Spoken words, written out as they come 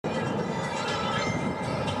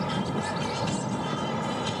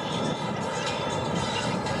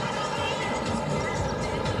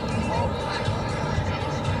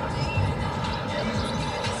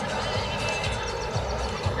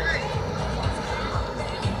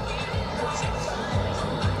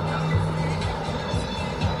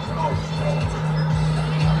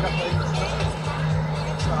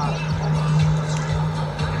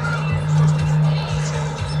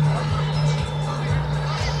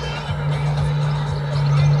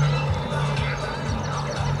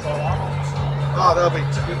Someone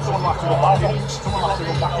will have to go back in. Someone will have to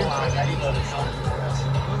go back in.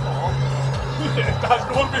 That's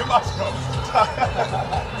going to be a mascot.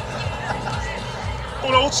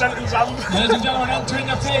 An old sentence, and ladies and gentlemen, entering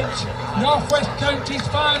the pitch, North West County's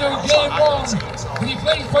final game 1. Can you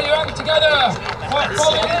please put your hands together for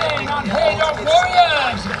Folly Lane and Haydock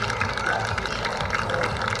Warriors?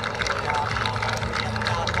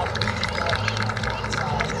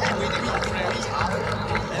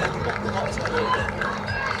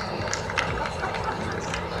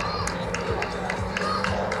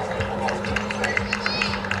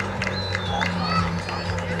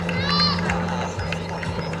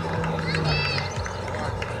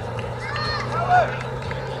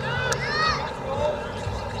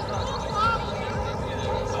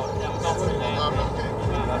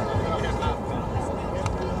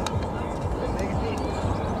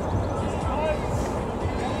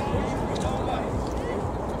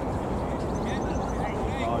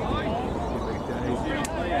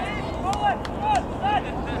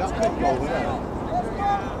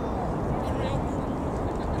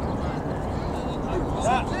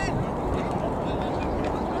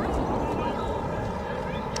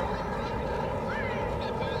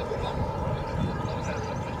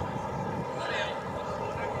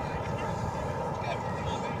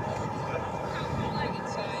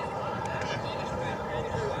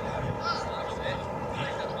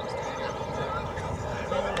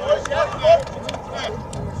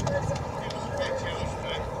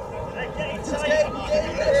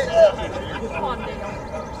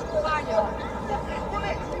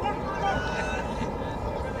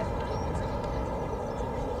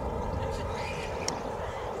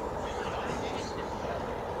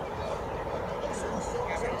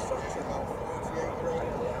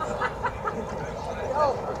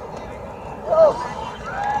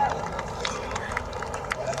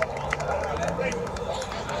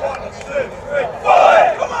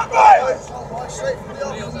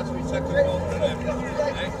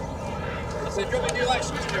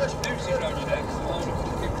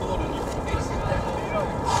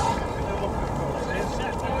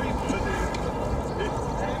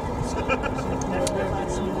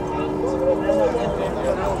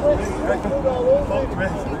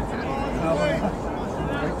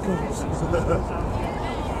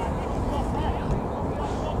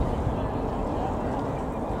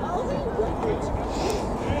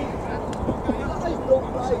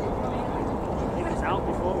 It's out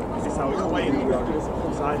before. It's out. It's way in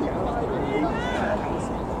the side.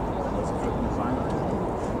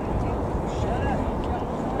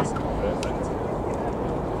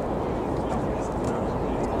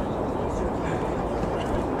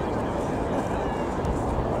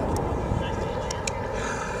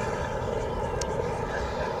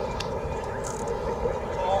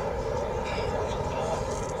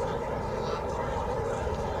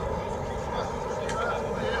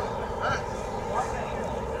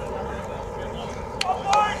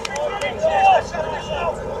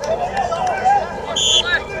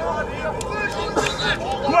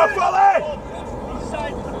 Come on, Folly!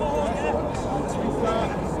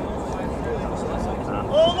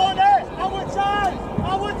 Hold on it! Our time!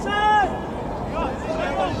 Our time!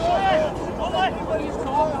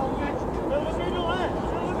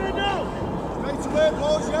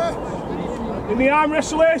 In the arm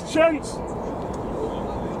wrestle, chance!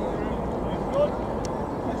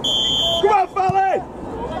 Come on, Folly!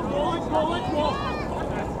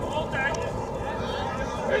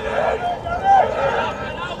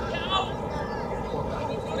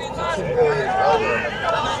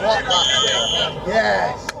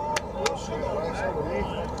 Yes.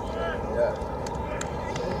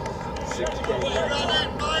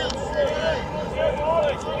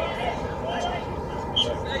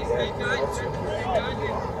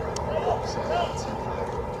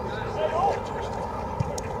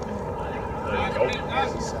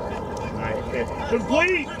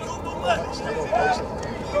 Complete!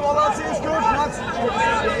 Come on, lads, here's good, lads.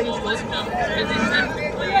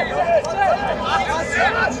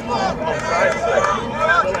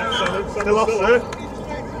 Still off there.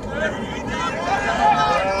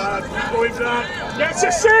 Going down. Yes, a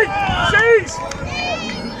seat! Seize!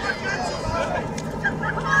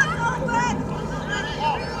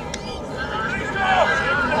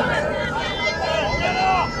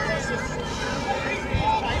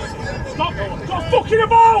 Stop! Stop fucking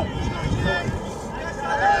about!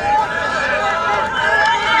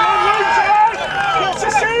 It's a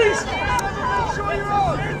seize!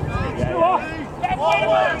 Still off!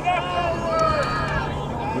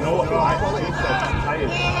 You know what? He's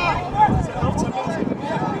tired.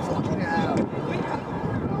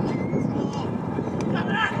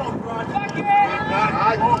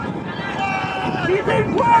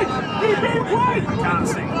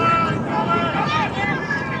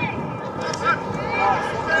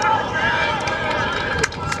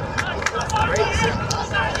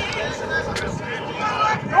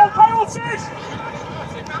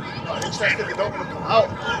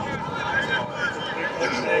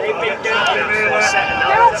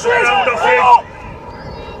 Pass around off him.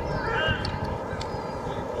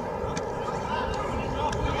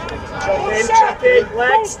 Chop in,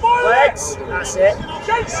 legs, legs. That's it.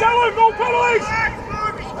 Shake, sell him, no penalties.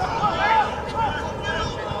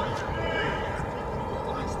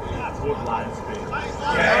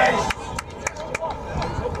 Yes.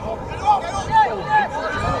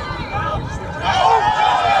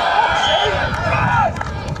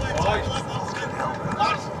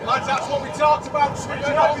 Lads, that's what we talked about,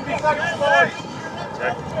 switching off in defence, boys.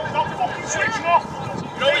 Not fucking switching off.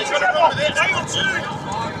 You know what you're going to run with it?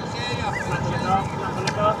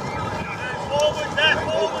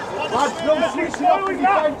 Lads, no switching off in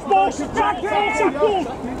defence. False attack, tackle.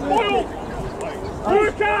 Boyle.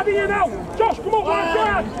 Work hard here now. Josh, come on, work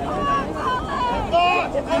hard.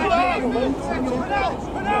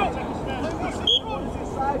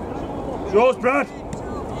 Yours, Brad.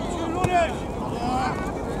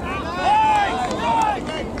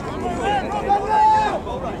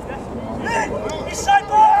 Inside,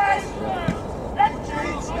 boys!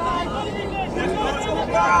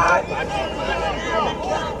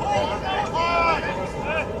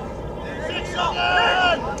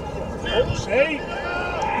 See?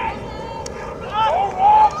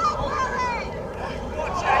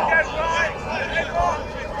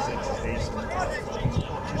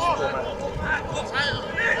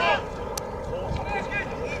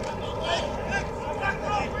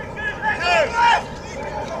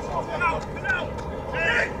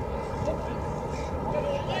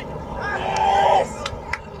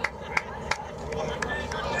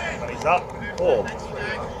 Is that 4?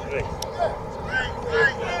 3.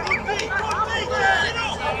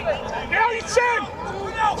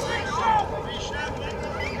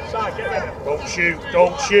 Don't shoot,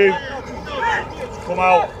 don't shoot. Come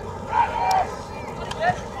out.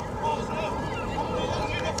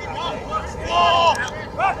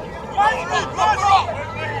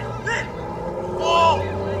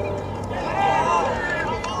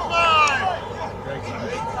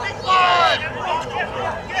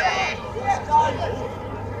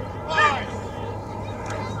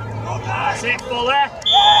 That's it, Folly.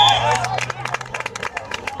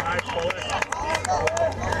 Nice, Folly.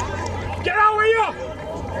 Get out of here!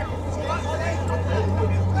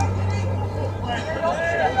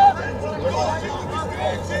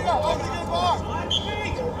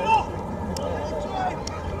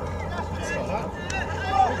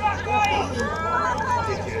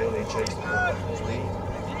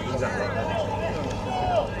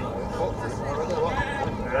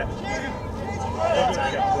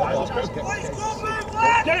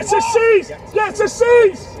 Get to seize! Get to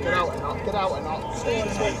seize! Get out and not, get out and not.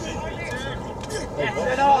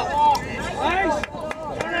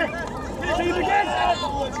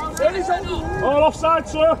 All offside,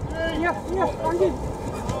 sir. Thank you.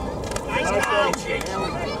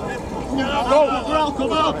 Go!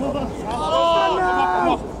 Cover.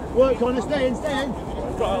 Work on it, stay in.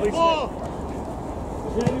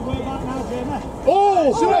 Oh!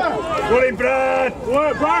 Good in, Brad!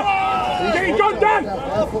 Work, Brad! Get your gun down!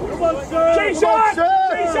 Come on, sir! Jason!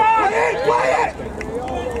 Quiet!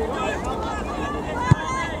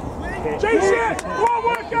 Jason! Come on,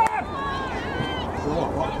 work hard! Come on,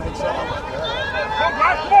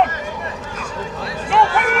 Brad, come on! No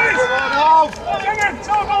penalties! Come in,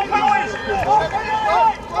 no penalties!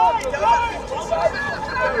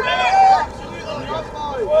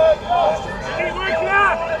 Keep working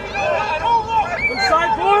hard!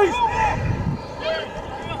 Inside, boys!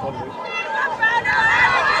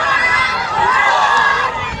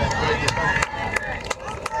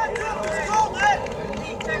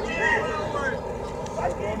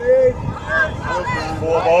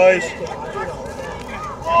 Four boys.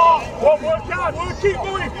 One, work hard, keep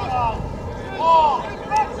going.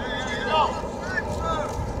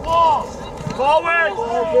 Forward.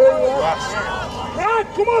 Right,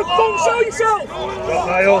 come on, don't sell yourself. Got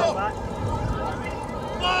Niall.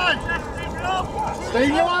 Stay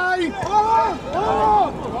away!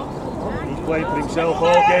 He's playing for himself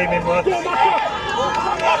all game in, lad. Go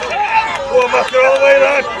on, Macker, all the way,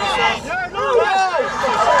 lad.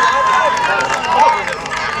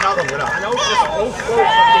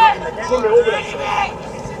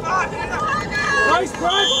 Nice,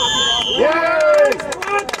 Brad! Yes!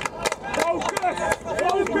 Focus!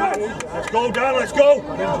 Let's go, Dan, let's go!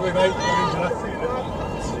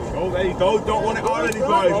 Oh, there you go, don't want it already,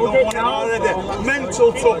 guys, don't want it already.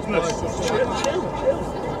 Mental toughness.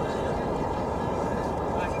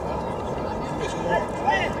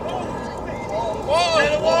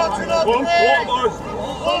 One, boys.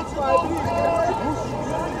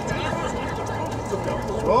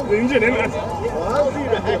 Leans in, isn't it?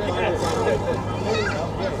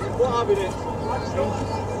 What have it?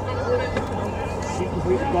 Keep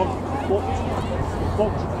completely gone.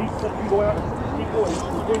 Box, keep fucking going out. Keep going.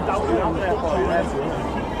 We're going down there.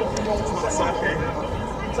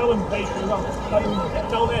 Tell them, hey, get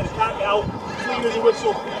down there, they can't get out. Clean as a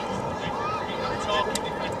whistle.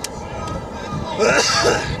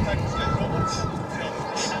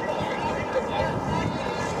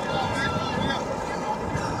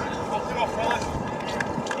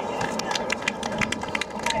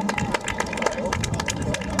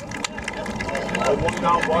 One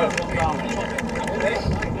down, boy, one down.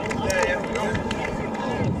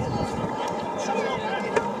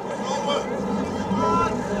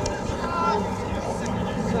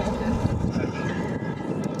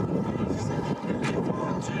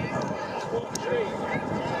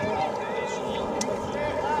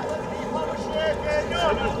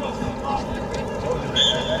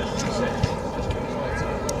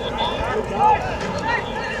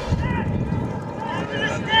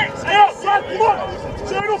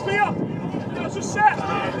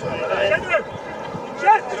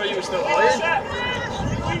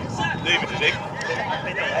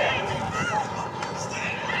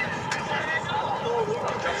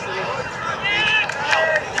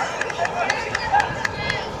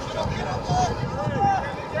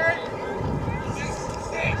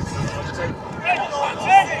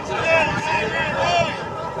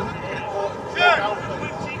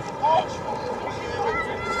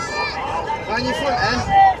 On your front end.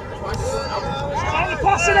 Time to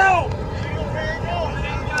pass it out!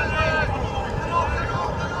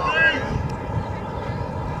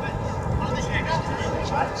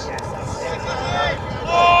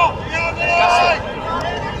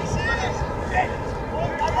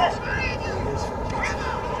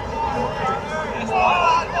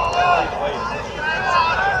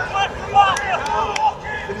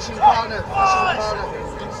 Finishing corner.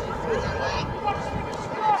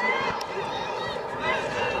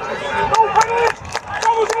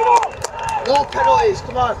 No penalties,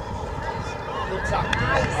 come on.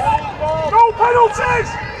 No penalties!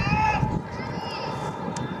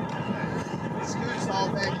 Excuse all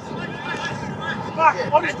things. Back,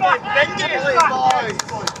 on his back! His back!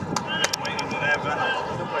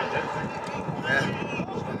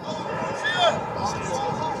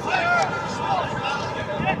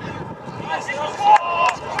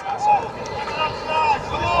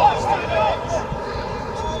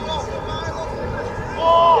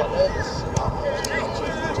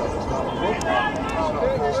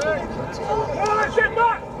 Get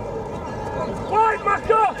back! Wide,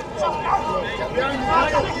 Macca!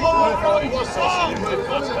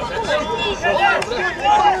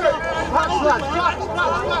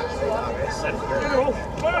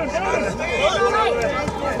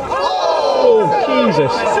 Oh,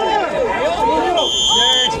 Jesus.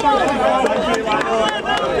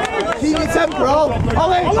 Keep your temper, Ollie!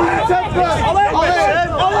 Ollie, keep your temper! Ollie!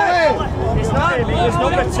 It's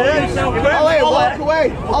not a turn. Ollie, walk away!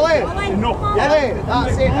 Ollie! Ollie,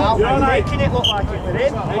 that's it now. You're making it look like it, but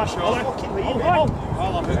in. Fucking leave it.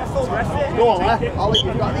 Go on, Ollie,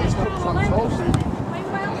 you've got these cups on toast.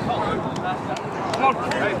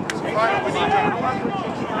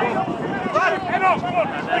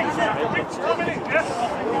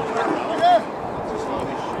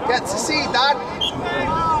 Get to see Dad.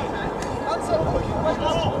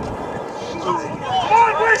 Come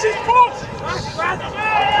on, where's his foot?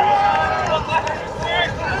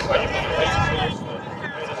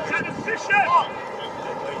 Fisher!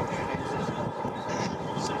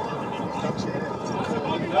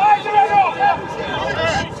 Wide it off!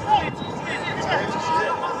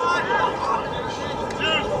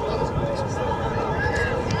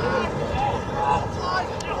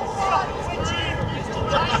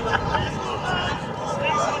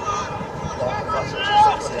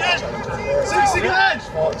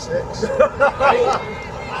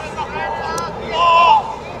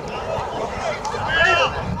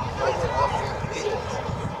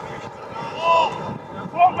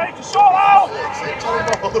 Come on, make a shot out!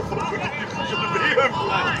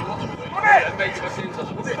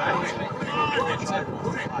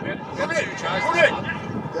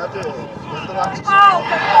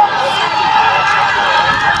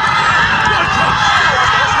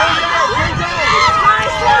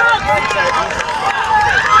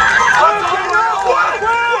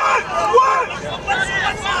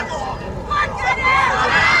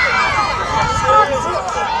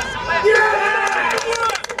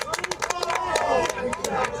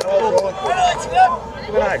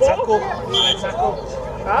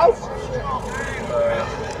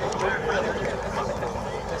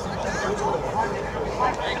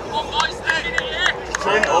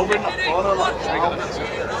 over in the corner.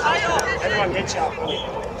 Everyone gets out. Come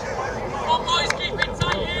on, boys, keep it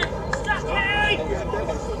tight here. Stacky!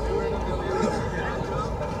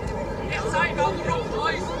 Get tight about the rope,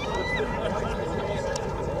 boys.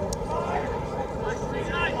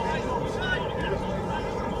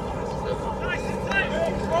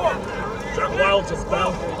 Jack Wild just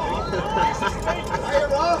fell.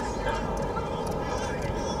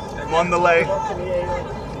 I'm on the lane.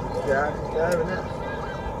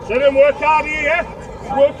 Let him work hard here, yeah?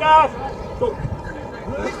 Work hard. Go.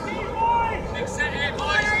 Big set here,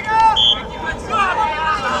 boys.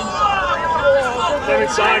 Get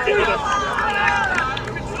inside, get rid of him.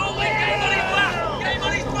 Control it, get him on his back. Get him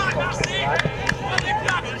on his back, that's it. On his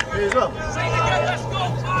back. Here as well. Say it again, let's go.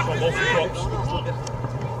 Back. Both the drops.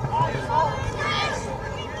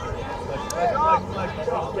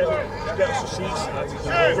 Get us a seat.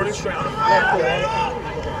 Running straight on.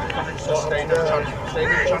 Stay in the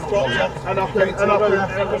channel. And up and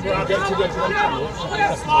get to the channel.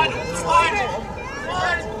 Slide it, slide it.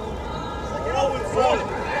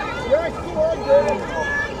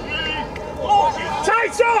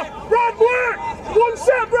 Tighter! Brad, work! One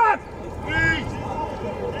set, Brad!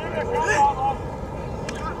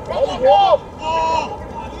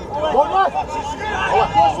 One left.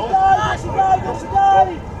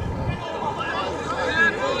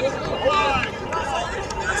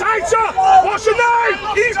 Tighter! What's your name?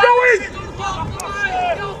 He's going!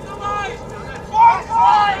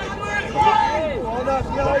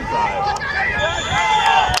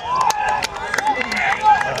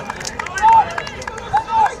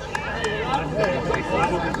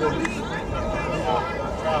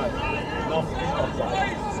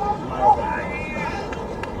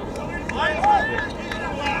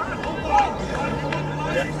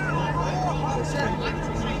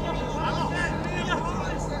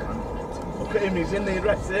 Look at him, he's in the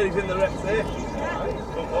reps there, he's in the reps there.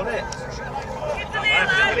 Don't want it.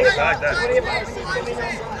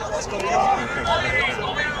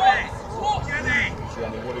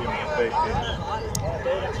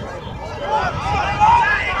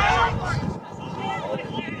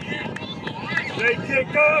 Great kick,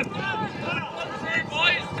 good!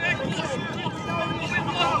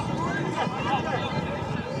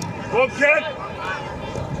 One kid!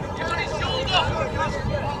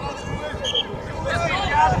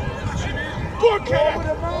 Good kid!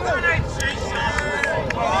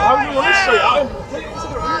 How do you want to say that?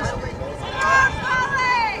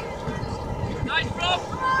 Nice, bro.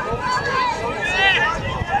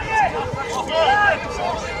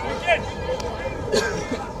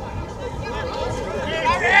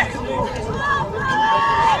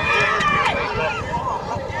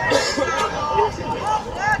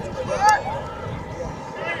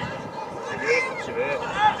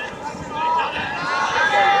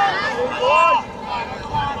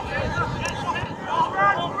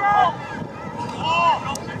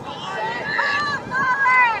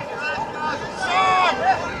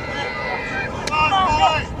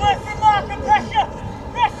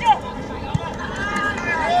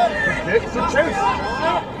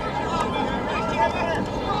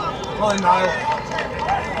 Come on, Niall.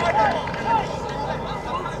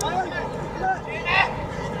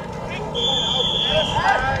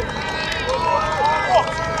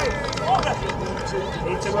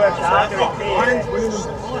 Need to work harder.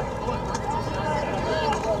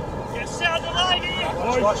 Get set on the line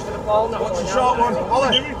here. Watch for the ball now. Watch the short one.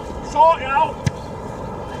 Ollie. Sort it out!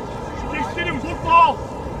 He's didn't football!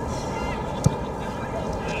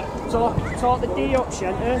 Talk the D up,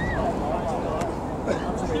 Shenter.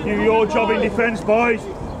 Do your job in defence, boys.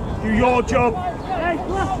 Do your job. Hey,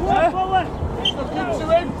 left, forward. Look into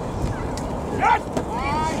him. Yes!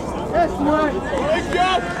 Yes, mate. Good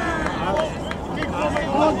job!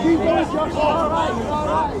 Keep going, Josh. All right.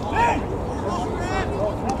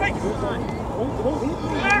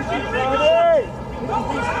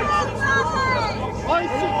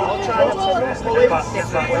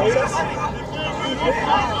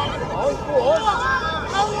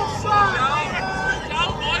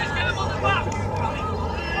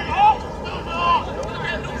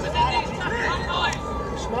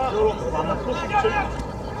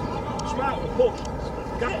 Smart push.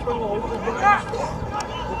 Gap from all over the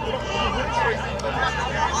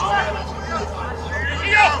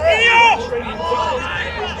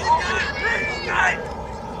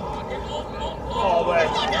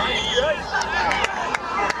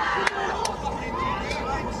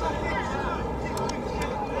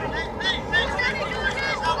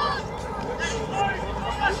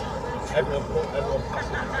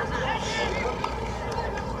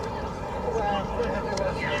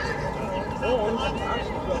Everyone. Because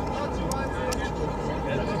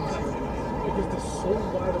there's so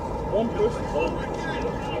wide of one person.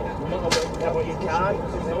 Yeah, but you can't.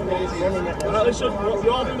 Nobody's running it. Right, listen, you're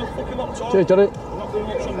doing a fucking lot of talk. Cheers, Johnny. I'm not doing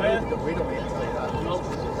much on there. We don't need to play that.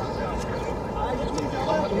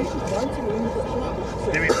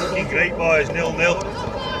 Doing fucking great, boys. 0-0.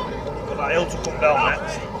 Got that hill to come down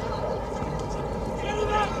next.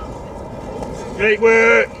 Great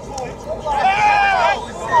work.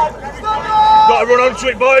 Got to run onto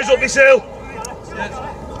it, boys. Up this hill.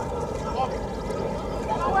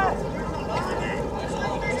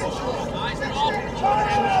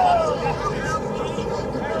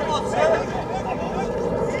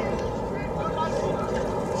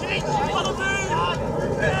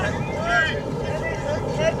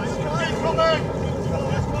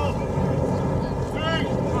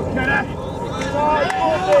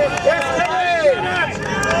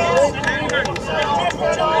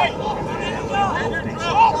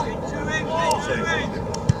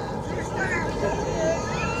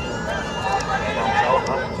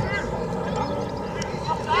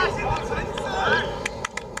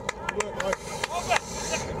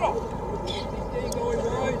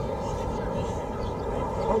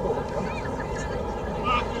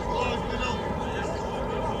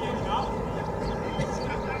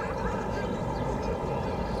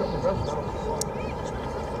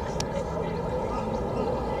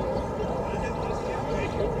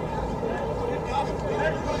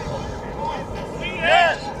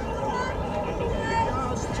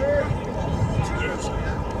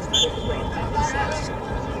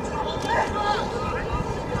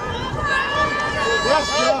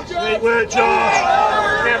 Great work, Josh.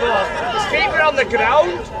 Just keep it on the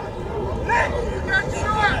ground.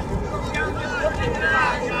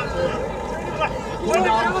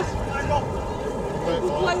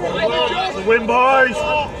 The win, boys.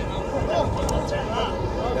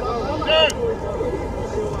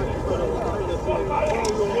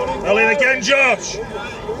 Well in again, Josh.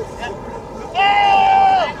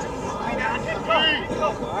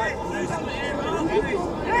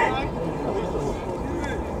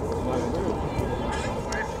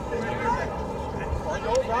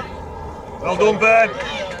 Well done, Ben.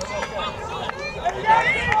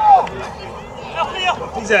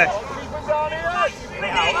 He's there.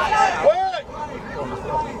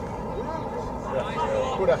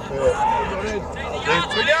 Good effort.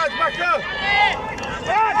 Two yards, back up.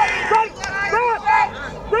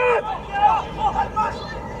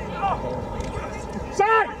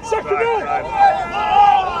 Side, second row.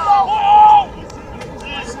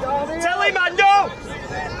 Tell him, Mando.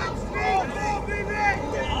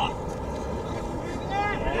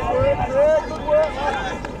 Good work, man.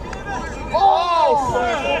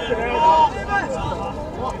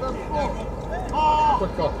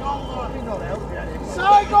 Quick off.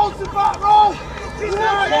 Side goes to back row.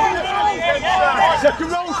 Second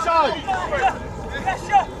row side.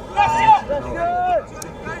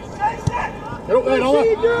 Get up there, Noah.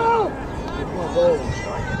 Get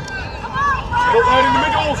up there in the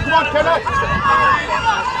middle. Come on, Kenneth.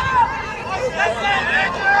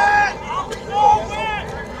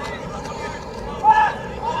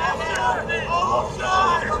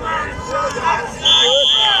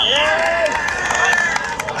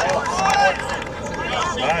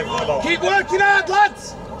 Keep working hard,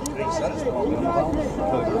 lads.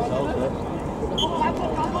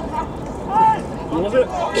 Was it?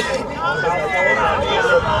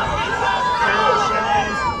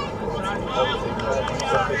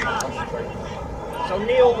 So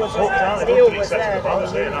Neil was there.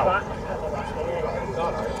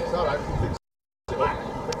 It's all right.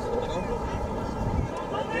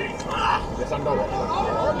 Yes, I know it.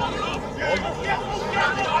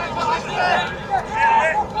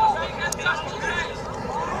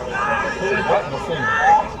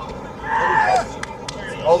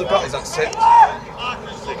 All they've got is that sit.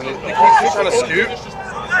 And they keep trying to scoot.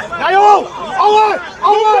 Hey, Ole!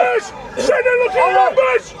 Send it, look at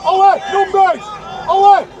numbers! Numbers!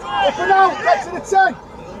 Up and out, get to the 10!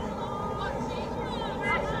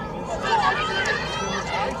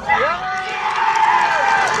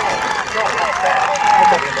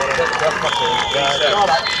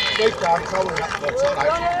 Alright, stay calm, it's all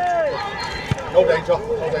right. No danger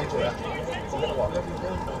there.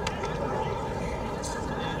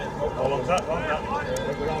 How long's that?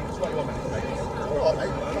 We're on 21 minutes, mate. All right,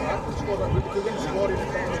 mate. All right. We scored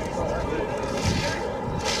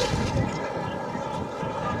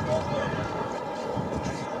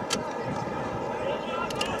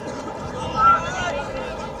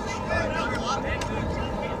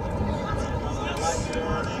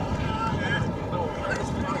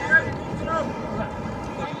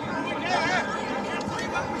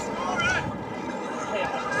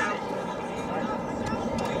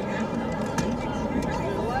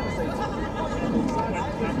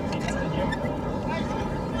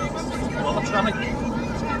Sammy.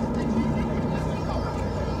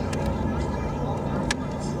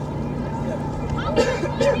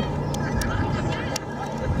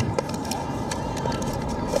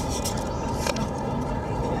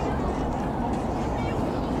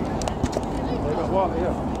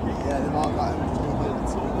 Yeah, they might got him.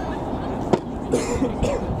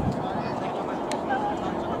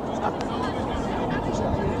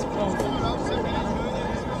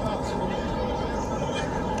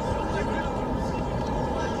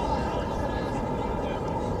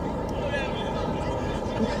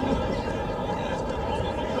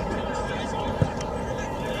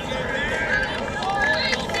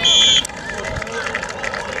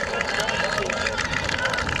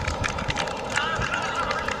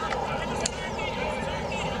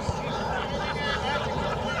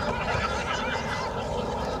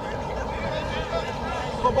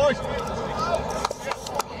 Come on, boys.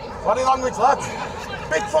 Body language, lads.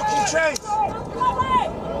 Big fucking chase.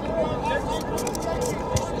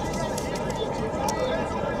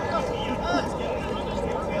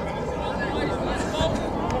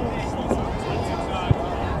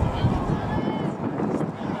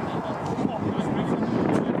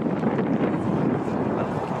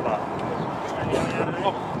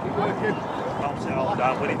 Bounce it all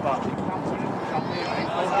down, win it back.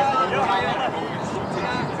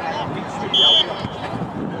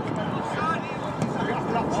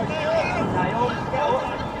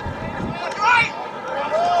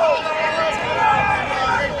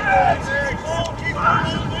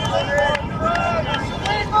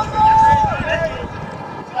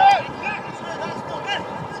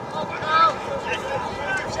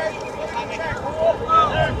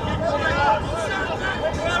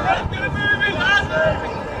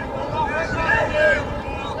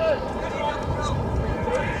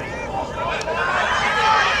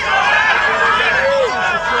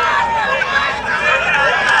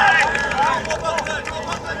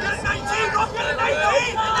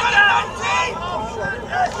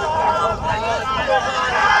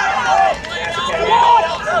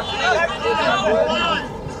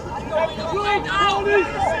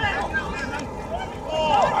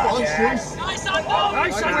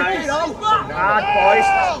 Hard, boys.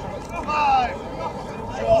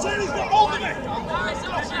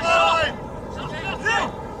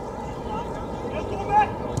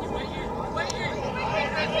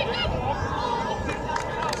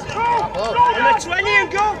 Number 20 and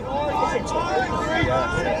go!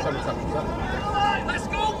 Let's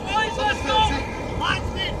go, boys, let's go!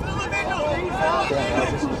 Lights in, fill the middle!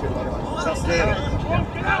 That's it.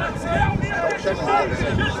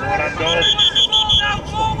 Now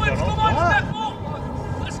forward, come on, step up!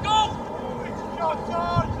 Let's go!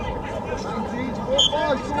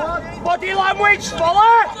 Body language,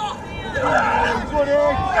 Folly!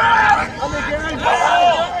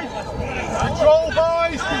 Control,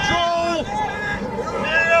 boys, control.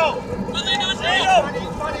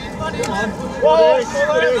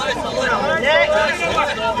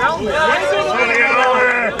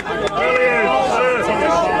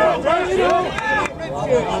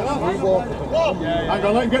 Hang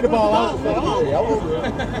on, let him get the ball out.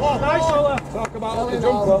 Talk about the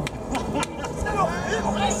jumper.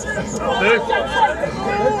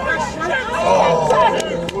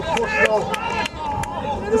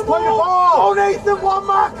 Just play the ball! Oh, Nathan, one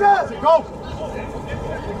marker! Go!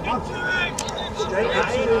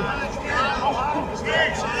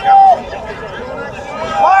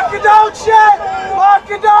 Mark it down, shit! Mark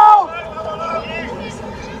it down!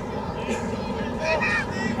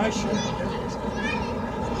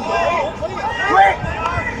 Quick!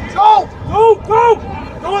 Go! Go! Go!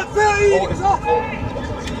 Go at 30! It's off!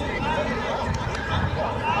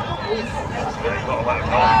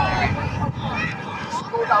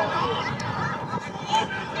 Go down.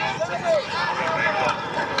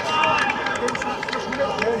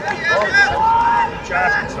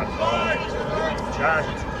 Charge it, son. Charge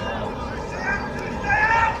it.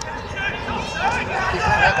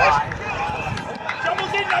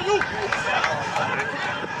 Someone's in there, you!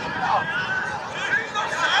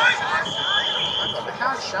 They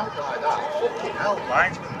can't shout like that. Fucking hell.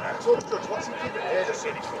 Linesman there. So, Judge, what's he keeping here to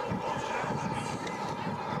see?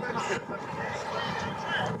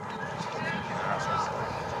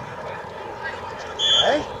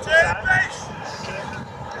 Hey?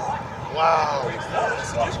 Wow.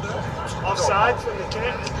 Offside from the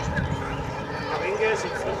kick. Fingers in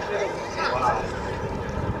front of him. Wow.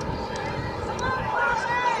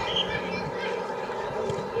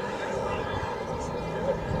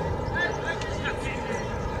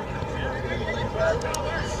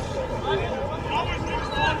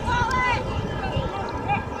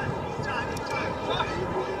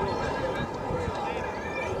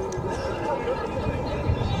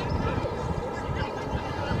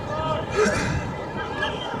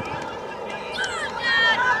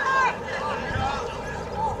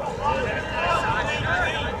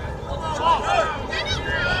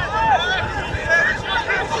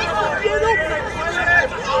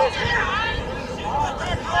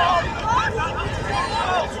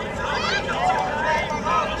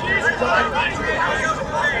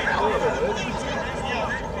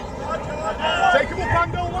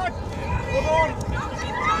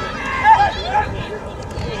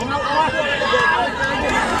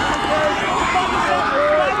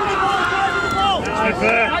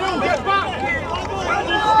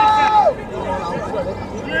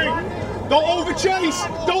 Don't over chase!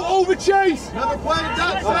 Don't over chase! Never play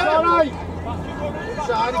that, sir! Alright!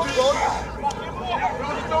 Side, if you want.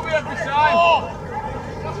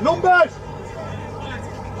 Numbers!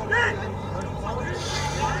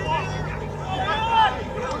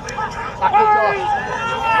 Back up, Josh!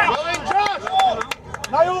 Well in, Josh!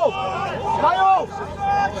 Niall! Niall!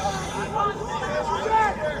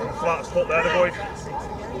 Flat spot there, the boy.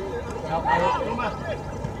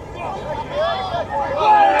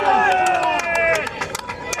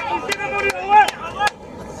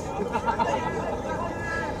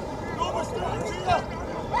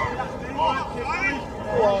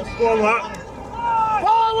 Go on, lad.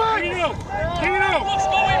 Forward! Dino! What's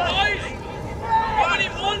going, boys? Going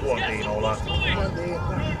in once, Go on, get Dino, some, lad. what's going?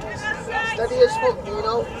 Steady as fuck,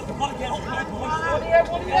 Dino.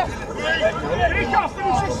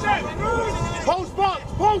 Finish your set! Post box!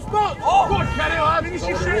 Post box! Good, carry on, finish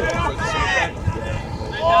your set!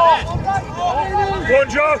 Go on,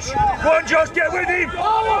 Josh! Go on, Josh, get with him!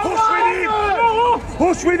 Push with him!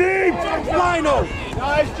 Push with him! Final!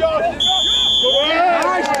 Nice, Josh!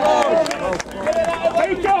 Nice, Josh!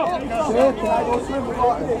 Take off!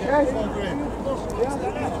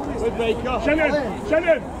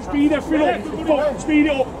 Shannon, speed everything up, speed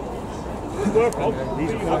it up. Work on.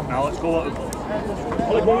 These are good now, let's go at them.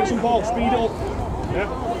 Ollie, go get some ball, speed it up. Yeah,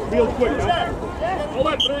 real quick now.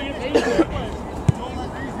 Ollie, brilliant.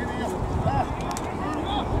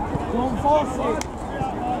 Don't force it.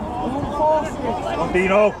 Don't force it. Come on,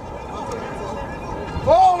 Dino.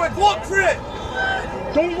 Forward, look for it!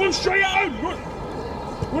 Don't run straight out.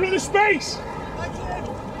 Run at the space.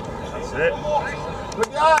 That's it. With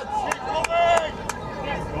the hands!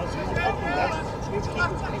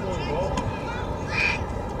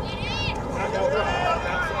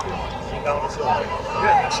 Down the side.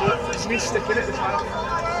 Yeah, that's it. Just need sticking it this time. I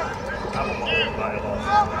haven't won it by a lot.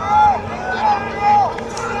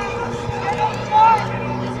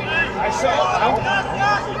 I set up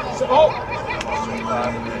now. Set up.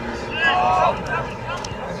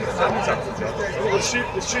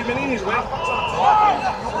 There's too many in his way.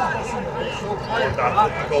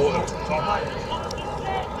 Go at them.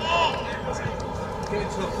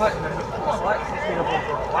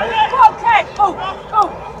 Okay, oh!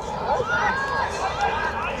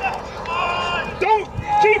 Don't!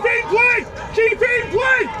 Keep in play! Keep in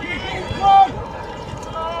play!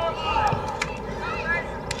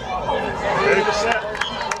 Ready to set.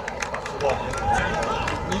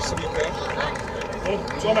 Needs to be careful. Go,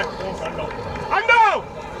 Tommy. Go, Ando!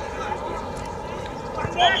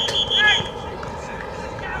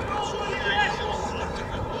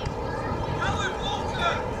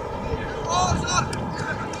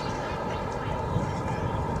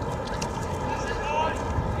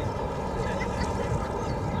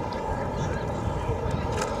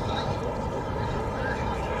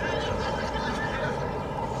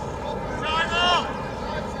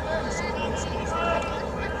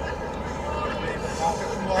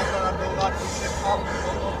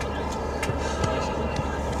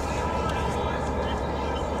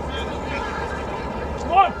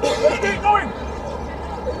 Come on, let's get going!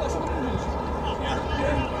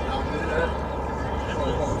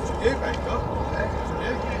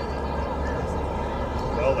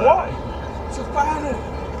 Well there. Why? It's a banner!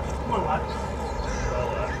 Come on, lad.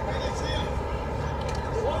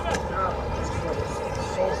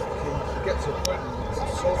 Get to a point,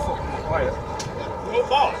 it's so fucking quiet. Go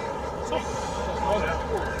far.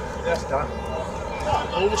 Yes, Dan.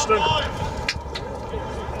 Ulverston.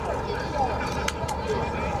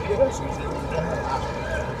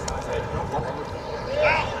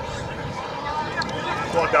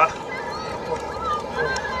 Go on, Dan.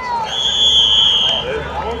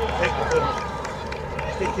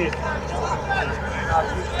 Kick it.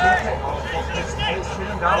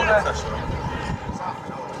 Down there.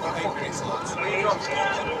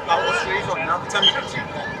 Now 10 minutes.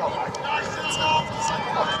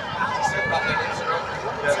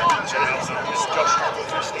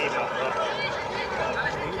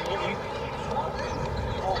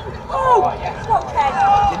 Oh! Okay!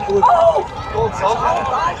 Oh! Go, Tom.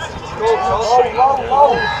 Go,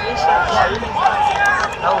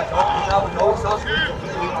 Tom.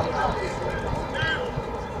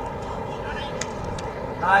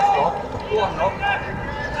 Nice, Rob. Go on, Rob.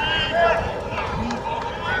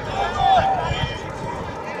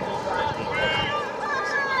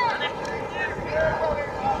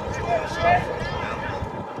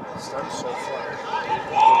 Stands so flat.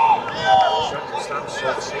 Stands so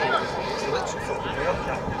steep. It's literally fucking real.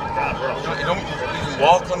 You don't even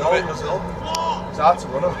walk on the bit as well. It's hard to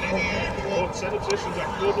run up. Good, set the positions,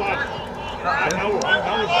 good lad.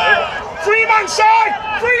 Free man side!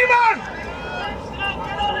 Free man!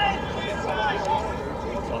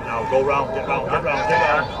 Now go round, get round, get round, get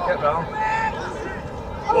round. Get round.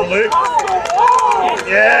 Go on, Luke.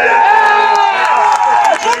 Yeah!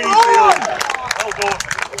 Well done.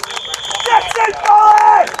 Get it,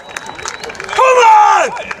 Folly! Come on!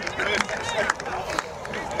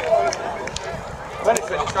 When it's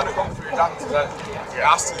finished, trying to come through dance then.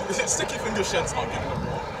 Yeah, is it sticky finger sheds not giving them?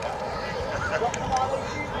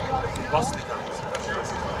 Plastic dance.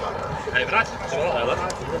 Hey, but that's all there, look.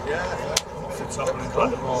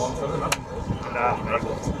 Nah, mate.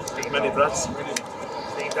 Eat many breaths.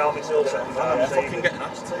 Steam down my till set. I'm fucking getting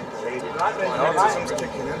agitated. My autism's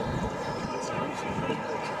kicking in.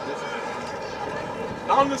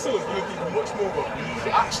 Down the sill is going to be much more, but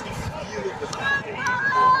you actually feel it.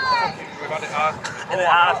 We've had it hard. Hit it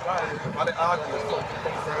hard. We've had it hard. We've come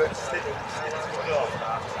through it. Stick to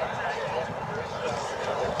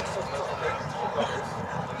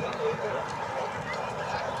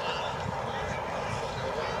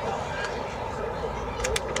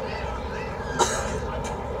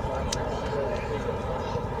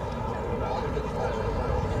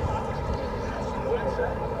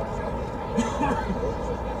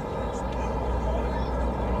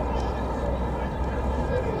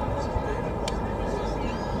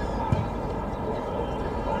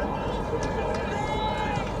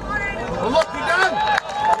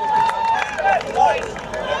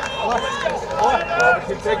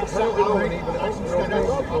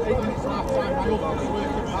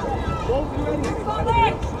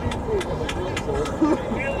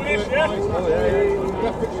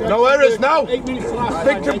No errors now. 8 minutes left.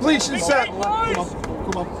 Big completion set.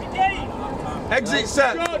 Come on. Exit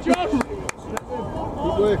set. Keep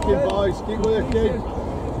working, boys. Keep working.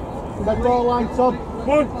 Red ball line, Tom. Come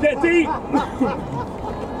on, get deep.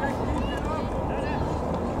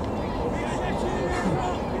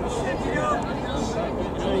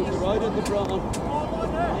 Right at the front.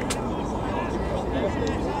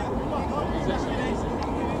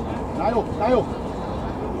 Niall.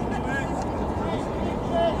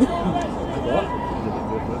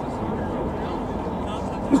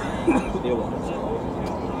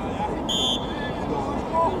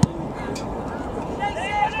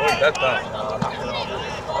 Dead back.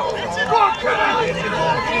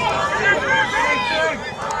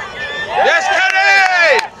 Yes,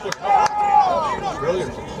 Kenny!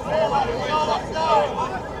 Brilliant.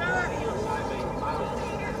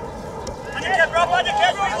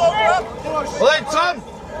 Play, Tom!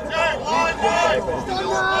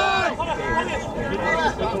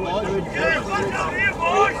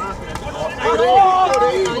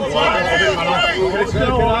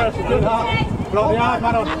 Brought the hard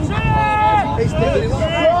man on. He's taking it on.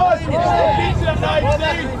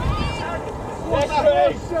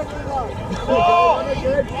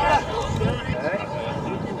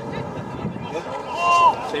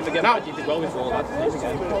 Same again, now. You did well before that. Same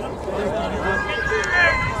again.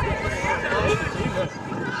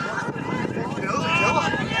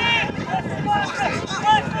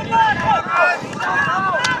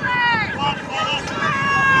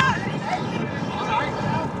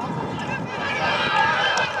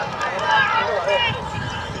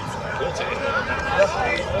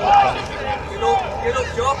 Get up,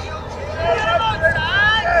 Josh.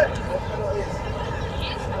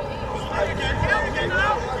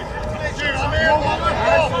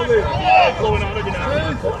 Blowing out again now.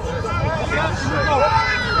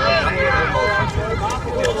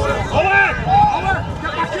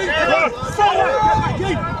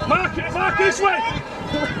 Mark this way.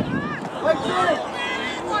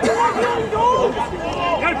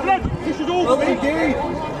 Hey, Fred, this is over.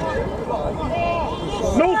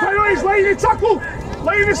 No penalties, lay in the tackle.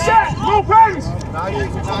 Lay in the set, no pens.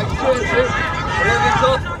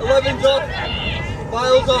 11's off.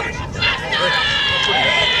 Files off.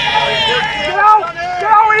 Get out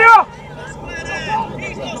of here.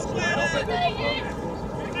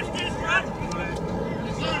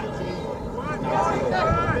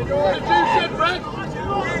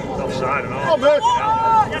 Offside and all.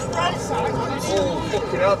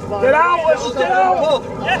 Get out, let's get out.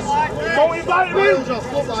 Don't invite him in.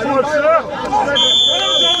 Sorry, sir.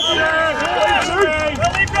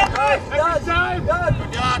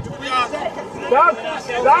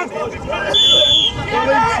 Dan.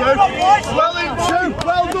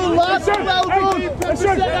 Well done, lads. Well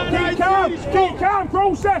done. Keep calm,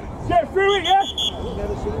 process. Get through it, yeah?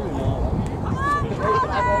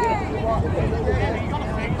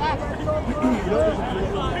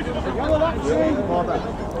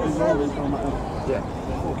 Yeah.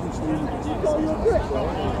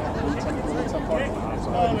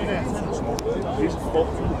 Dan,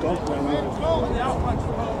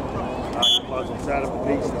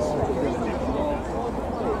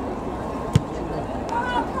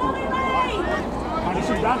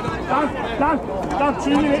 2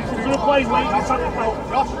 minutes, he's going to play late, let's have it out.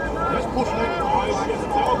 Josh, let's push it.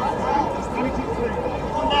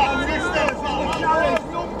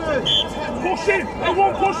 Push him,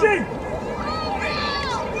 everyone push him!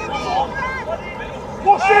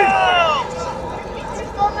 Push him!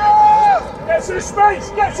 Get to the space,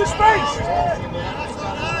 get to the space!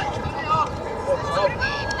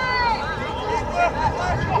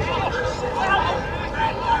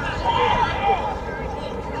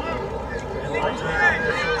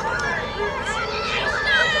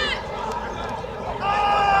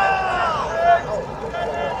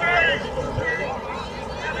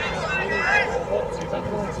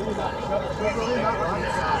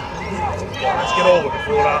 Let's get over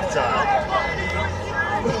before half time.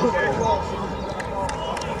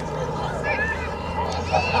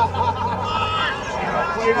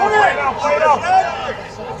 Play it out, play it out.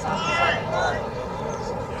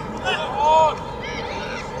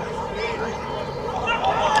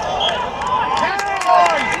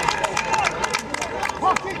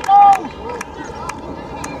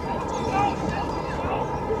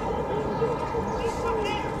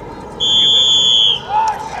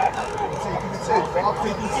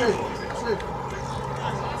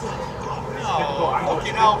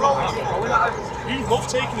 You love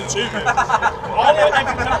taking the 2. All every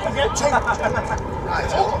can get 2. Right,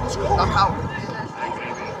 I'm out.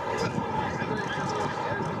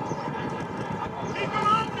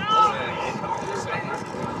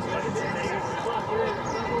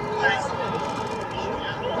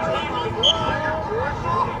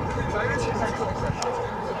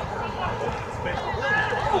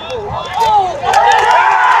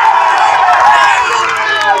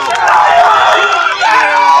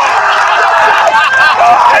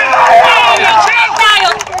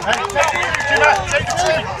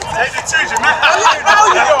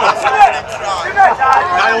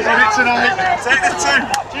 Niall's on it tonight. Take the 2.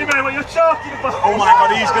 Jimmy, what you're talking about? Oh my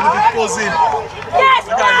God, he's going to be buzzing. Yes,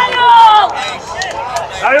 Niall!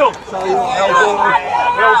 Niall!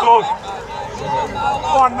 Well done.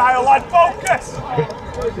 Come on, Niall, lad, focus!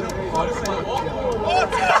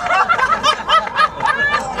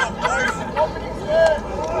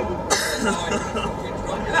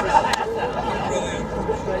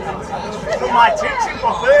 Put my tips in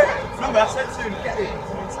for 30. Remember, I said to him, get it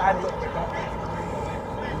inside a little bit.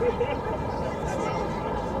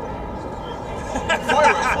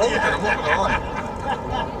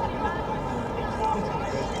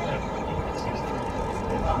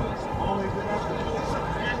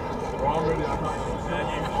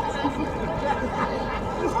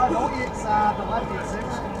 I know it's the left, it's 6.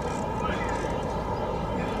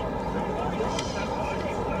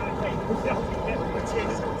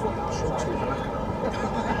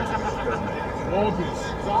 Morbius.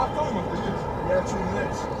 Yeah, 2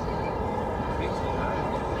 minutes.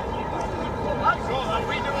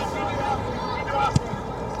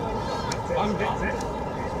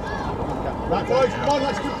 Right, boys, come on,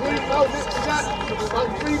 let's complete now. This is that. About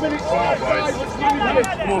 3 minutes. Let's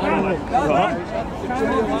go.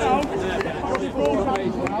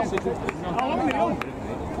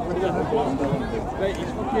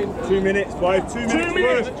 2 minutes, boys. 2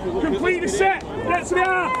 minutes. Complete the set. Get to the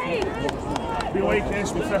half. Be awake here,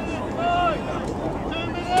 Smither. 2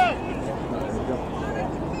 minutes.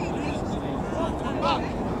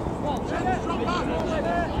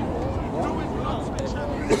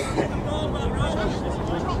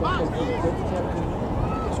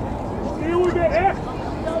 Here we get it.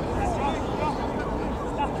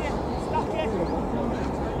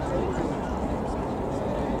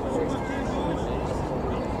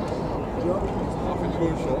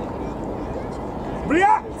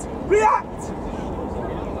 React! React!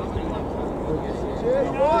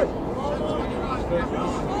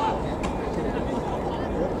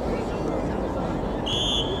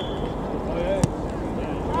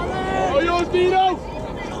 Oh, yours, Dino!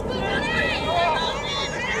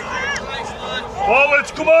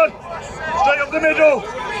 Forwards, come on! Straight up the middle!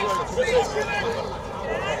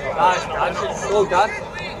 Nice, Dan. Well done.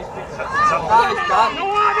 Nice, Dan.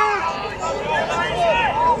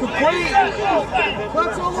 complete.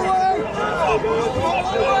 That's all the way.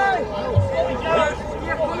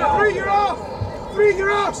 Three, you're off. Three,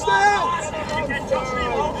 you're off. Stay out.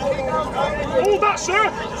 Hold that,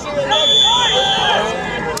 sir.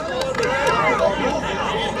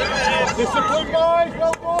 Discipline, boys.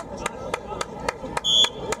 Well done.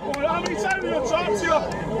 How many times have I talked to you?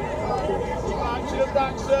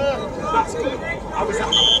 Thanks, sir. That's good. I was at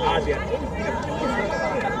RDM.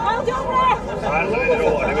 Well done, Ref! I don't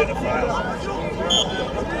know what I did in the final.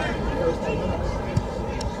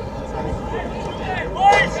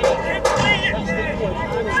 Boys, keep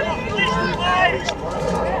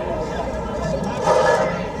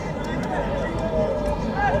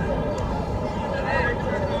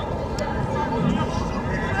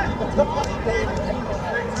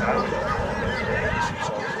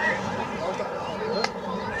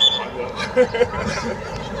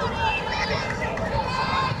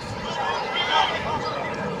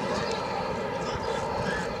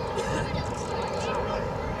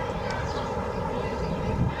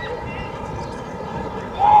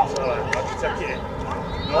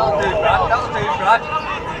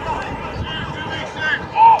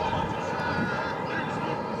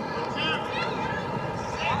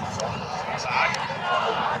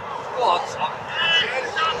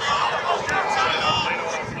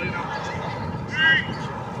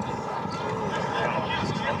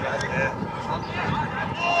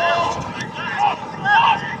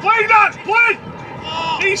Play, lads, play!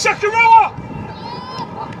 Need second rower!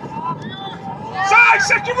 Side,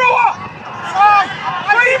 second rower!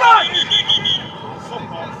 Play, man!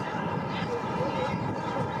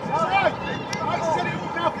 Alright, I set it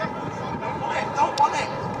up now. Don't want it.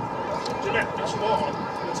 Jimmy, just hold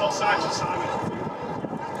on. It's all sides of Simon.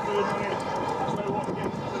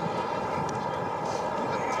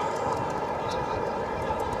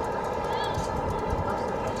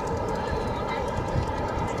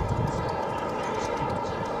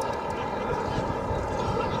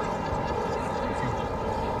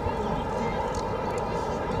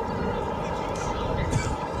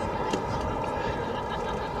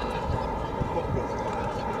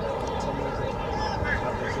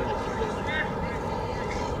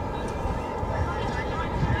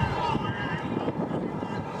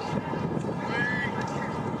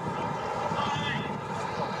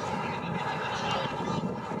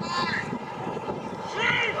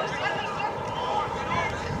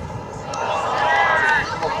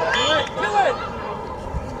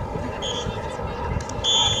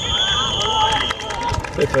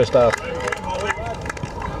 First half.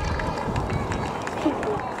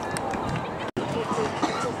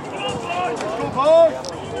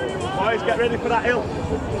 Boys, get ready for that hill.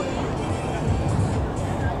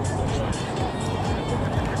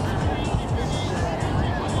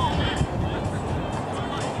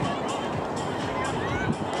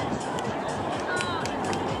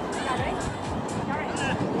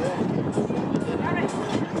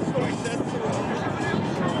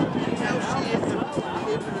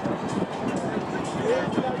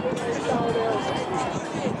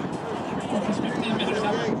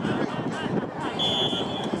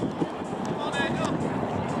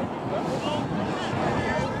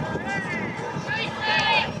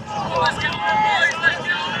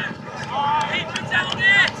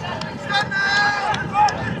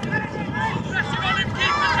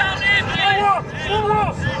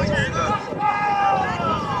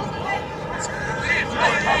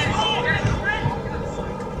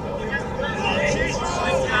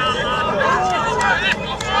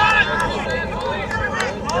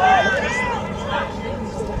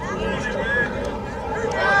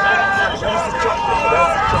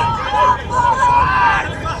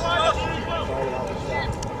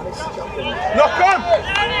 Knock on!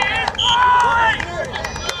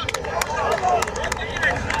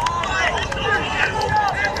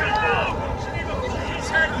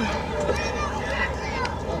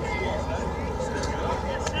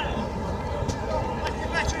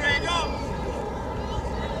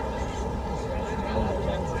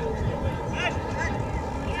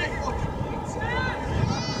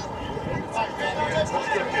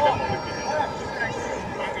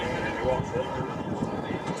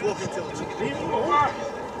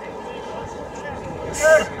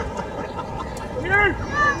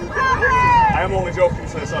 I am only joking,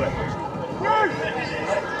 sir, sorry.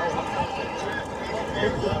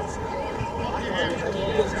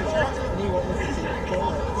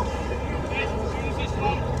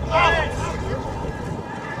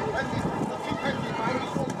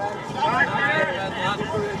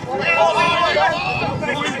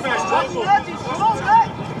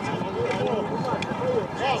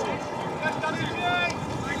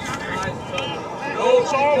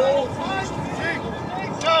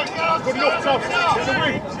 Good enough, Tom. Get the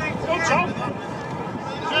wing. Go, Tom.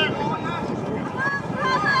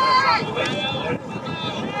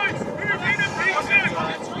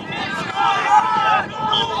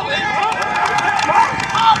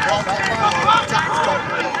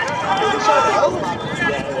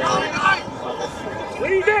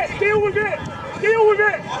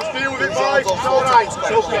 boys. It's all right. It's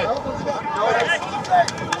okay.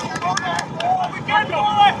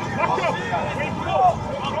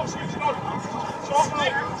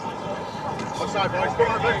 Offside, boys. Come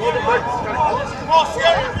on, mate. Hold it, mate.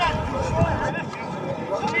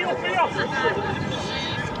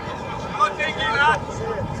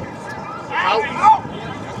 Out.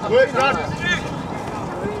 Work, Brad.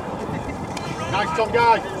 Nice, Tom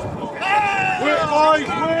guy. Work, boys,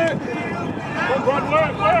 work. Come on,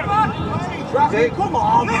 Brad, work. Come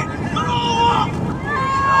on.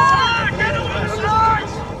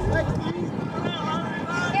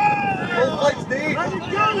 Full plates, Steve. Ready,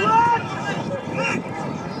 go, lad.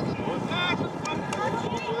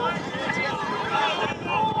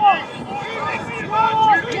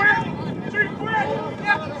 Too quick.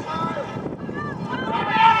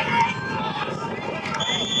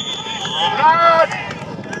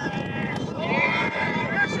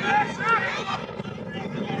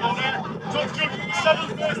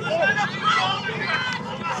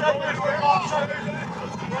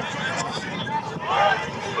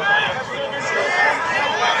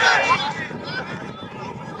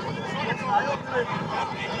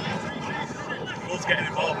 Who's getting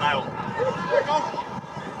involved now?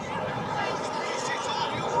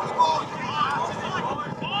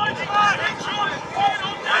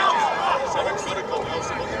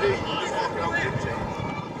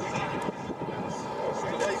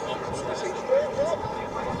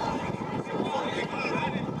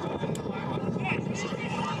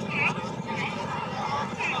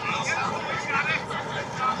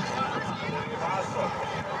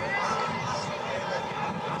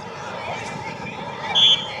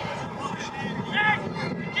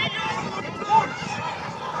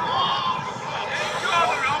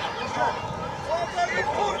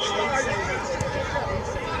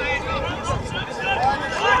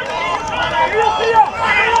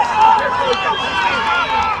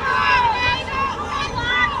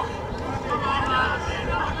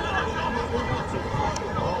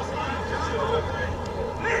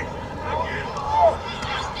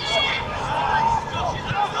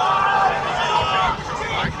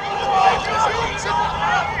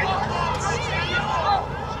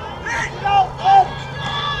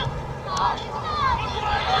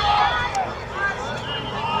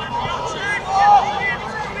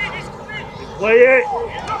 Play it!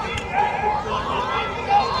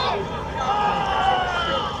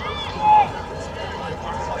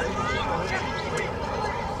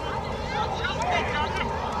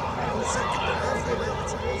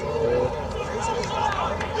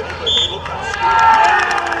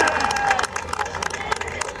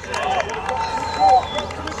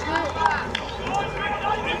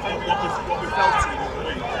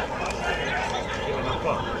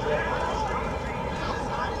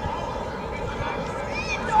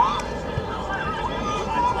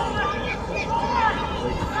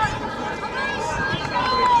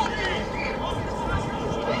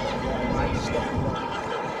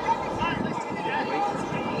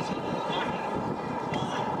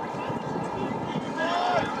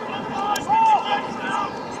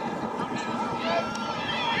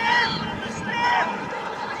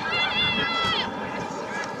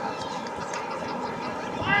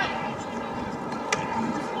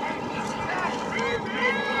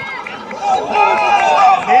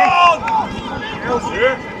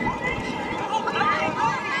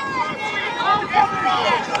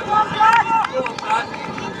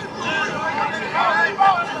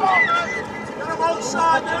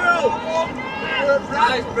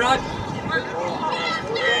 Nice, Brad.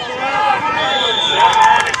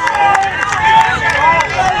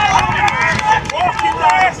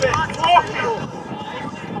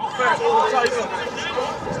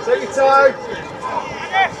 Take your time.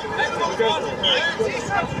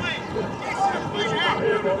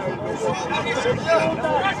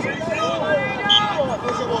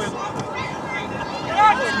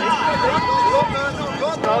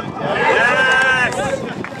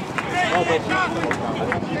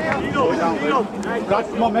 Brad,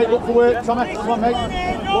 come on mate, look for work, Tommy, come on mate.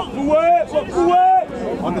 Look for work, look for work.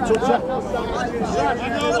 On the toucher.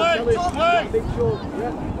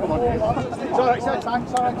 Come on. It's alright, it's time,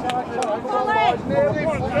 it's alright, it's alright.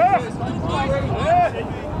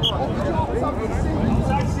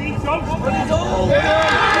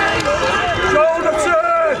 Shoulder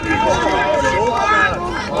turn!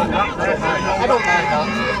 I don't mind that.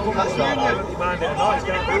 That's alright. You mind it or not, he's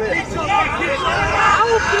going to do it.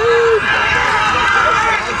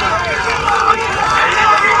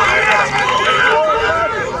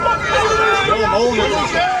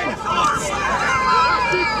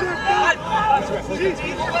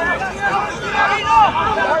 You're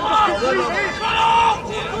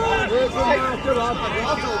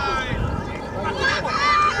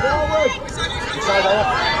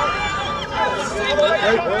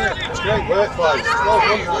Great work, boys. Well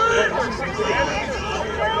done.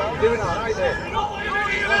 Doing all right there.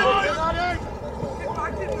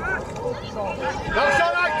 That's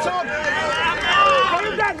all right, Tom. Run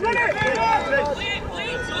it, Dad, run it.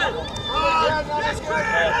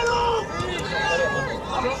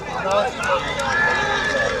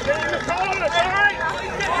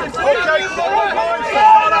 Okay, come on, boys.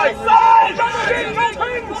 All right.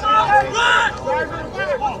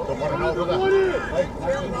 Don't want to know that.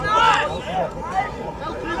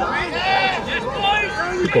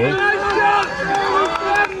 Keep going.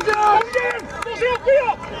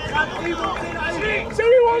 See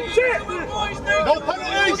who wants it! No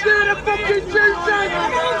penalties! Doing a fucking Tuesday!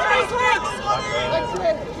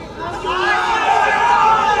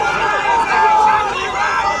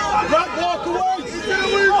 Right, walk away! He's going to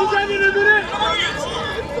lose again in a minute!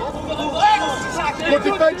 Good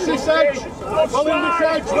defence this edge! Well in this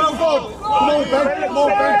edge, well done! Come on, Ben, come on,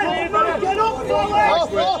 Ben! Get up,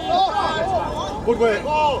 Off! Good work!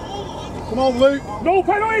 Come on, Luke! No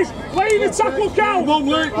penalties! Play the tackle, Cal! Come on,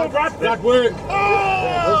 Luke! Brad work!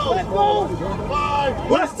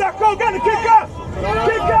 Last tackle, get the kicker!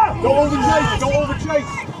 Kicker! Don't overchase, don't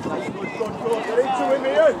overchase! Get into him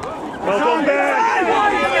here! Well done, Ben!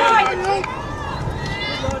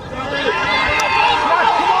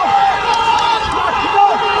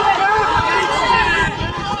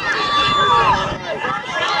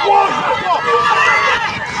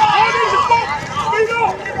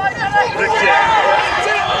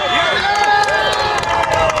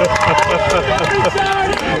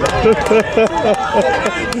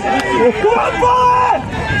 Go on, boy!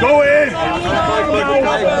 Go in!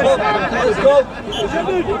 Let's go!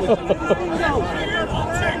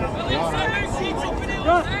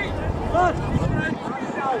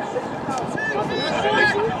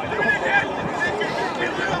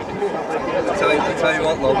 I tell you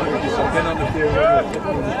what, love, I've been on the field.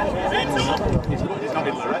 He's not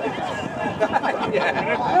been ready.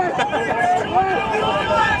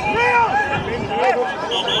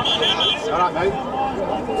 Alright, mate.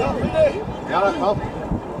 Yeah, alright, pal.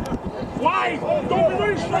 Why? Don't be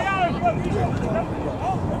loose, stay out!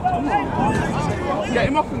 Get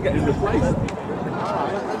him off and get him replaced.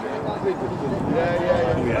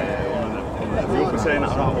 Yeah. We were saying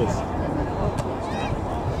that about us.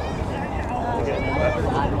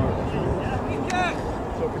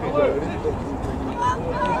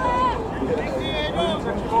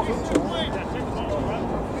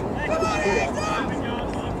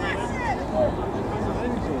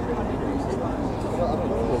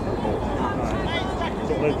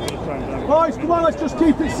 Boys, come on, let's just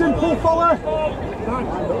keep it simple, Folly.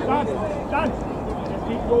 Dan,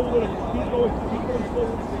 keep rolling, keep going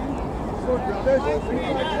forward.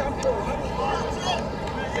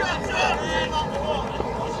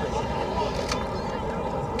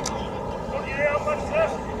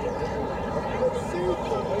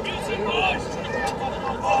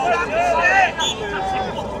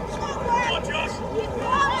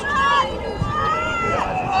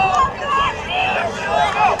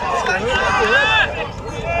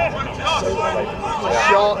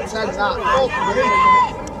 Short, 10 that.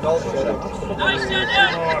 That'll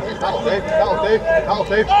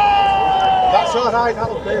do. That's alright,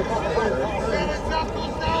 that'll do.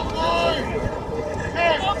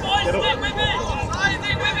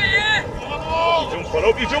 Jumper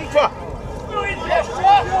up, you jumper!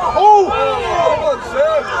 Oh!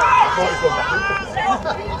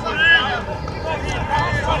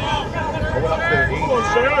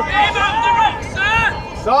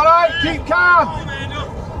 It's alright, keep calm!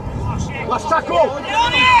 Last tackle!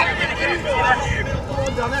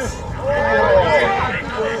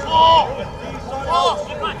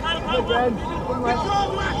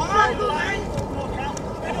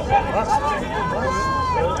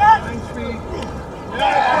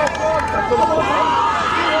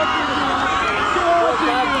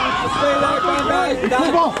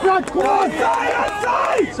 Come on, Brad, come on!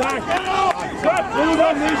 Sack! Move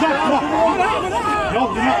on, knees up, come on! No,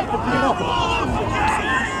 you're not picking it up.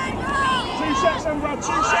 2 sets then, Brad, 2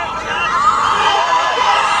 sets!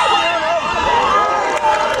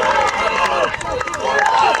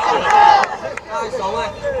 Nice, Ollie.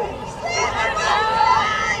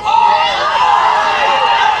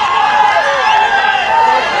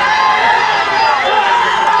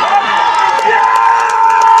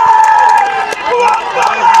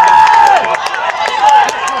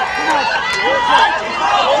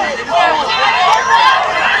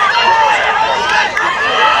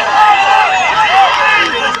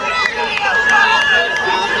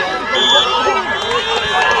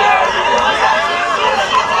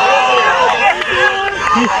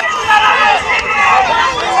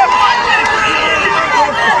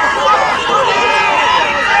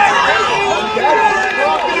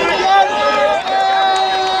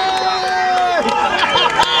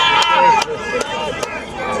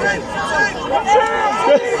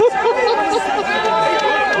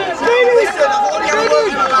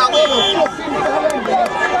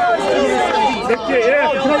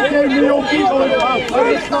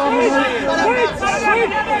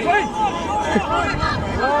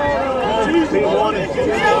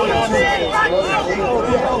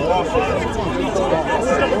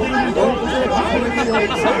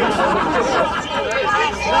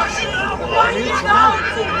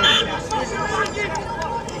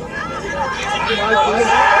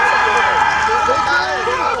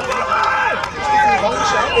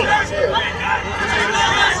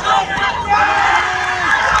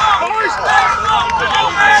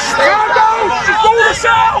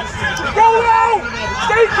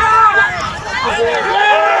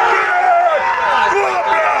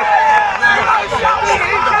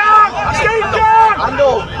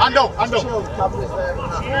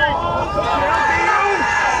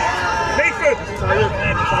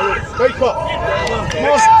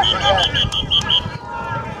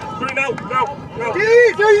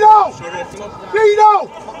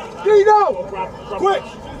 Quick!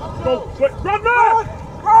 Go, quick! Run, man!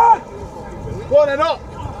 One and up!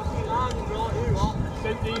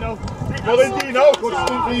 Dino. Well in, Dino. Good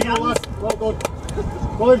stint, Dino, lad. Well done.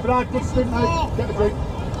 Well in, Brad. Good stint, mate. Get the drink.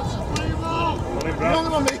 You're the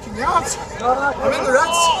only one making yards. I'm in the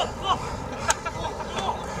reds.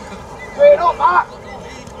 Straight up, Matt.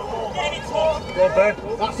 Go, Ben.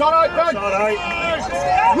 That's all right, Ben. That's all right.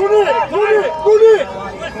 Run it, run it, run it.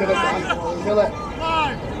 Kill it, man. Kill it.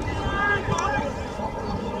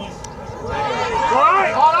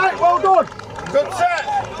 All right, well done. Good set.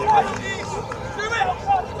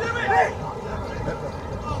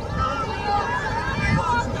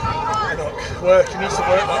 Work, he needs to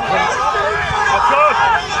work that point. That's good.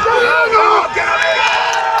 Get on it!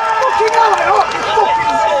 Fucking hell, I hope you fucking...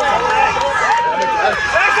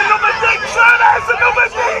 There's a number 6, sir! There's a number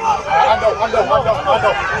 6! I know.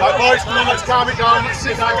 Right, boys, come on, let's calm it down. Let's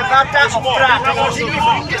sit down. Get that off track.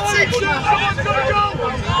 Get 6.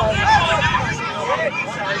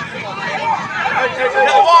 Hey, get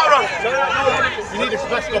the water on. You need a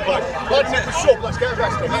vest on, boys. Let's take the sub. Let's get a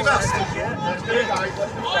vest on. Need a vest.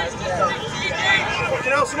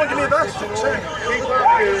 Fucking hell, someone give me a vest.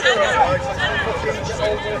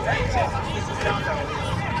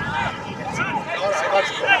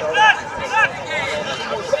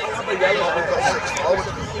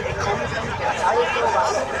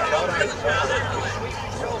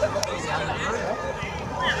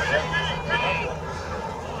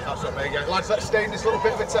 That's not big, lads, let's stay in this little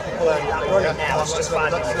bit of a technical area. Running now, it's just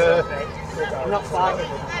fine. I'm not fighting.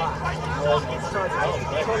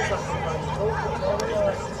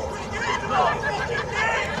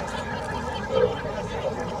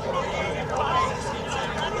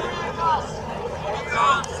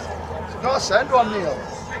 Not a send one, Neil.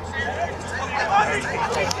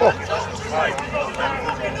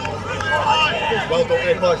 Well done,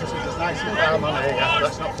 hey, boys, this was nice and calm on here.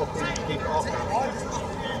 Let's not fucking keep it off now.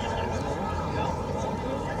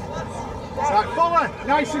 Right, Folly,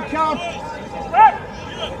 nice and calm. Hey!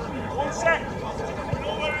 1 sec.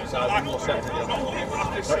 One more set.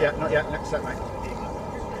 Not yet, next set, mate.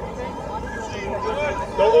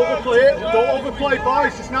 Don't overplay,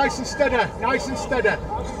 boys, just nice and steady,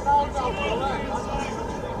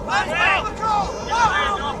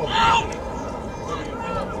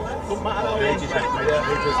 Doesn't matter how it is,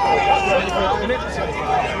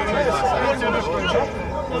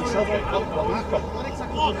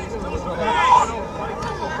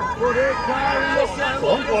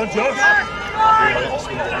 Go on, Josh.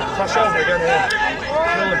 Crash over again here.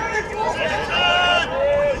 Kill him.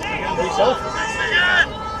 For yourself.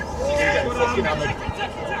 You're getting fucking hammered.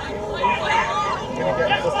 You're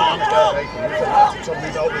getting fucking hammered there, mate. So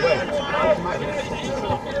move out the way.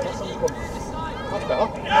 That's better.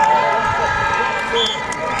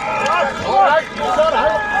 Alright, it's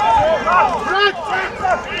alright.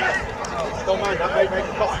 Don't mind that, mate. Make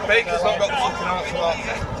the coffee. Baker's not got the fucking heart for that.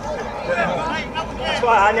 That's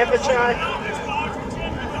why I never try.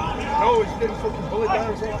 No, he's getting fucking bullied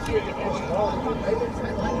down as well.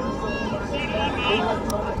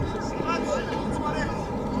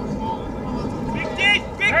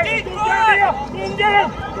 Hey, get him!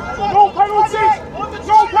 No penalties!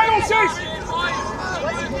 No penalties!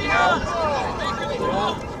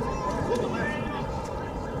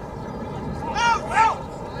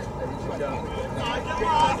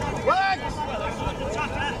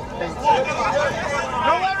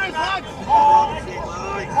 No errors, lads!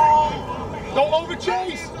 Don't over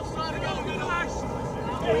chase!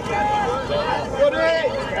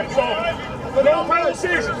 No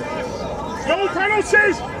penalties! No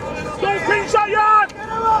penalties! Don't pinch that yard!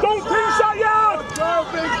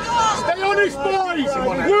 this, boys!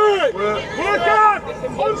 Work! Work hard!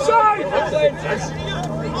 Onside!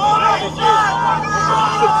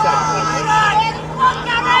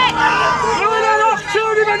 Killing it off!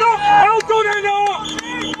 Killing him enough! Well done, enough!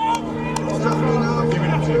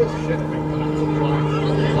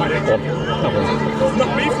 Not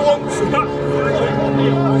me for once!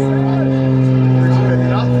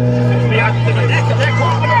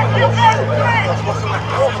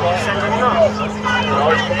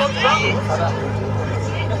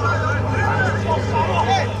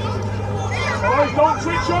 Boys, don't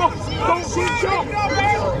switch off! Don't switch off!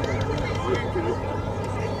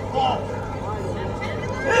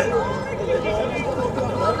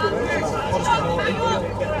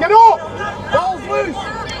 Get up! Ball's loose!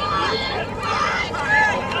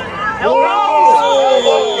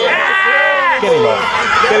 Get him off.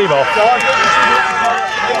 Get him off.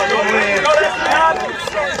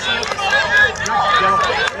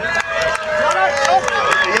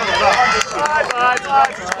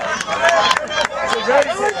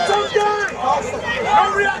 No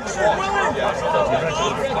reaction, Willie!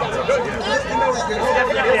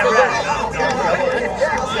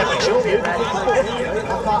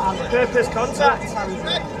 Purpose contact.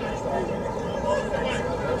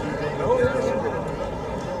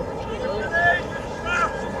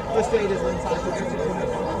 First aid is entitled to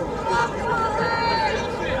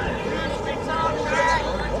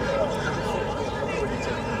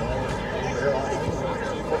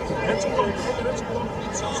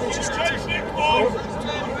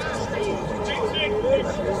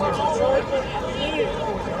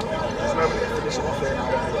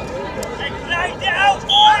Ignite it out,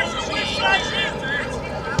 boys!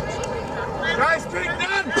 Guys, kick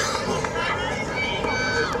them!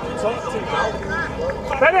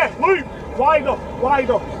 Benny, Luke! Wide up, wide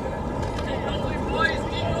up! Boys,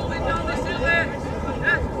 keep rolling down the hill there!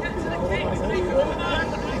 Get to the kicks, keep moving on!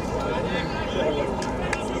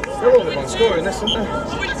 They're all on scoring this, aren't they?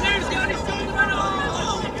 Swing two's got his shoulder and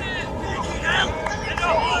all!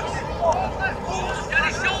 Get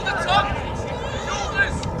his shoulder, Tom!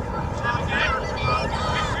 Shoulders!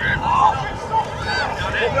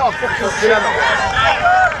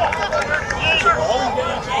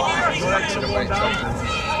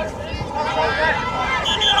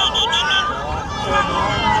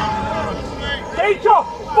 Danger!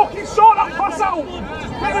 Fucking sort that pass out!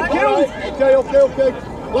 Get him killed! Okay.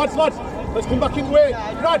 Lads, let's come back in the way.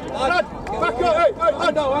 Brad, back up. Hey,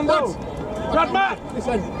 lads. Brad, Matt!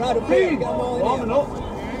 Listen, Dean! Warming up.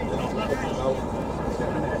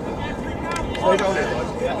 stay down here.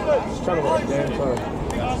 Just trying to watch the game, sorry.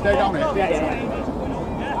 Stay down here. Yeah.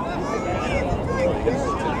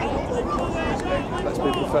 Let's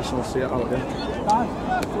be professional, see it out here.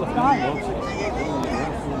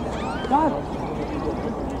 Dad!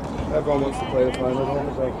 Everyone wants to play the final,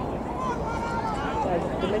 don't they?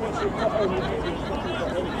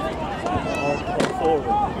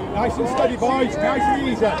 Nice and steady, boys. Nice and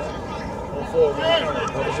easy. All forward.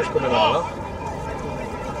 That was just coming out,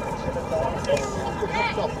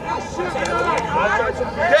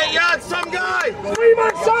 Get yards, some guy!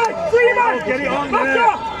 3-man side! 3-man! Get it on there!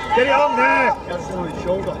 Get it on there!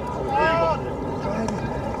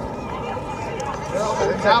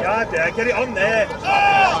 Get it on there!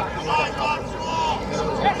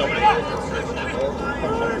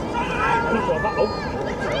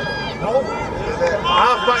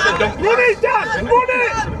 Half back the dump. Run it, Dad! Run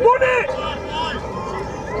it! Run it!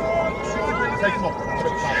 Take him off.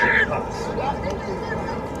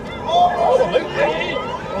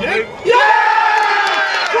 Yeah!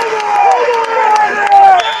 Come on!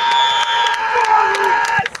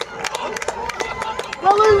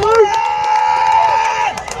 Folly Lane!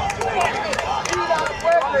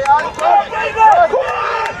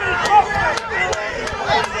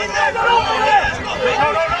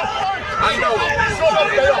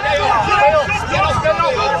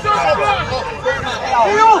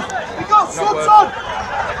 He got sluts on!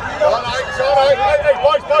 It's alright. Hey,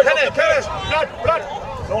 boys. Brad.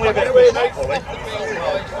 Only a bit of weight, mate.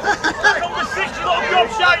 Number 6, you little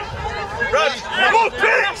gobshite! Brad. Look,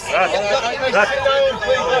 Pix!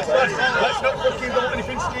 Let's not fucking do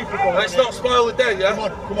anything stupid. Let's not spoil the day, yeah?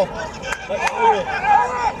 Come on.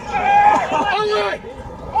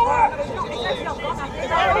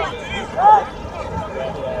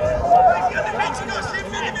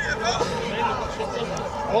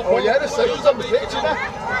 Oh yeah, the second's on the pitch, isn't it?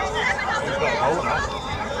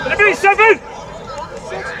 The B7!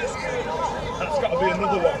 That's got to be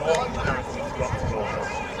another one.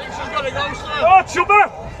 Oh, Chubba!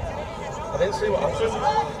 I didn't see what happened.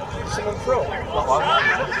 Someone throw?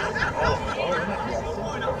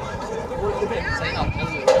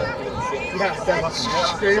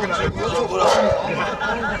 Screaming at him.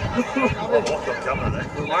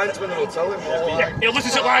 The linesman will tell him. He'll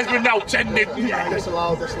listen to linesman now, tending.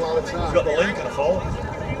 Disallow the time. He's got the link and a phone.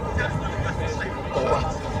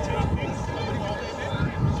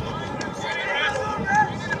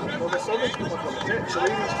 Well, there's so many people on the pitch, so he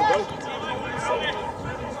needs to go.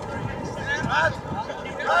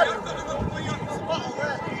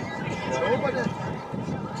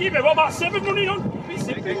 Keep it, what about 7 running on?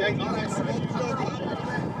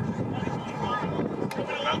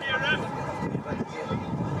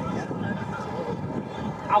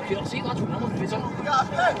 How can you not see lads from that vision?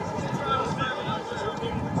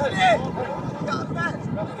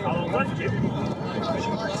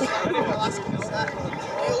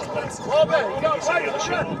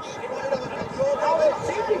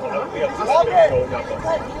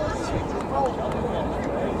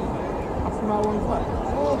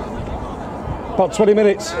 About 20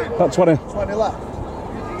 minutes. About 20. 20 left.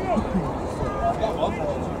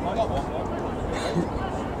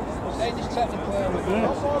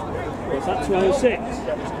 What's that, 206?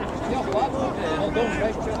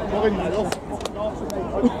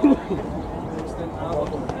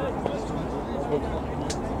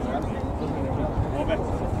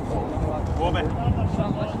 Warby.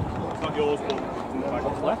 It's not yours, but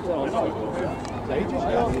what's left?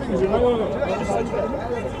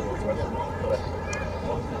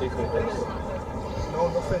 No,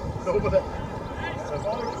 nothing. Nobody.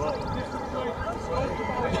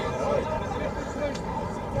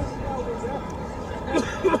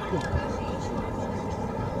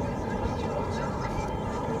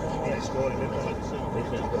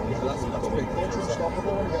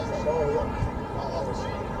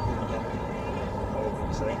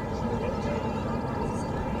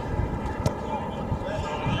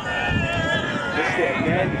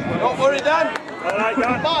 Don't worry, Dan. All right,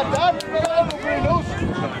 Dan. Dan.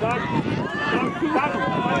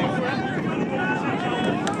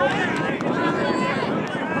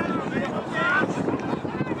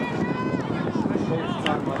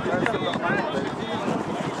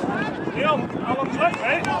 Neil, how long's left,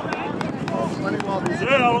 mate? 21.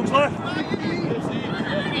 Sir, how long's left? 15.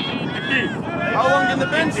 How long in the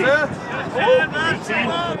bin, sir? 18.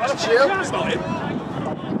 That's chill. That's not it.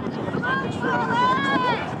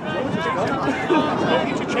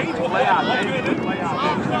 To change what Play out, what mate. you're doing. Play out.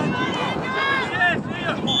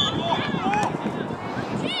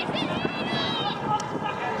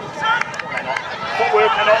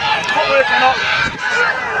 Footwork or not. Footwork or not.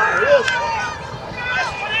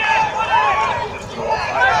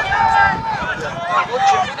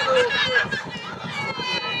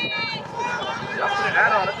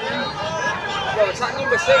 Well, it's that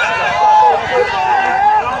number 6, is it?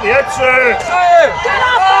 On the head, sir.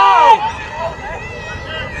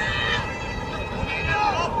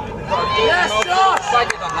 Yes, Josh! Bag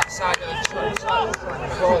it on that side of the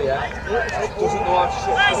control, yeah. Doesn't know how to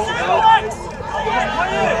shut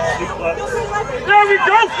There we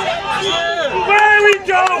go! There we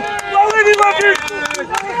go! Well, really lucky!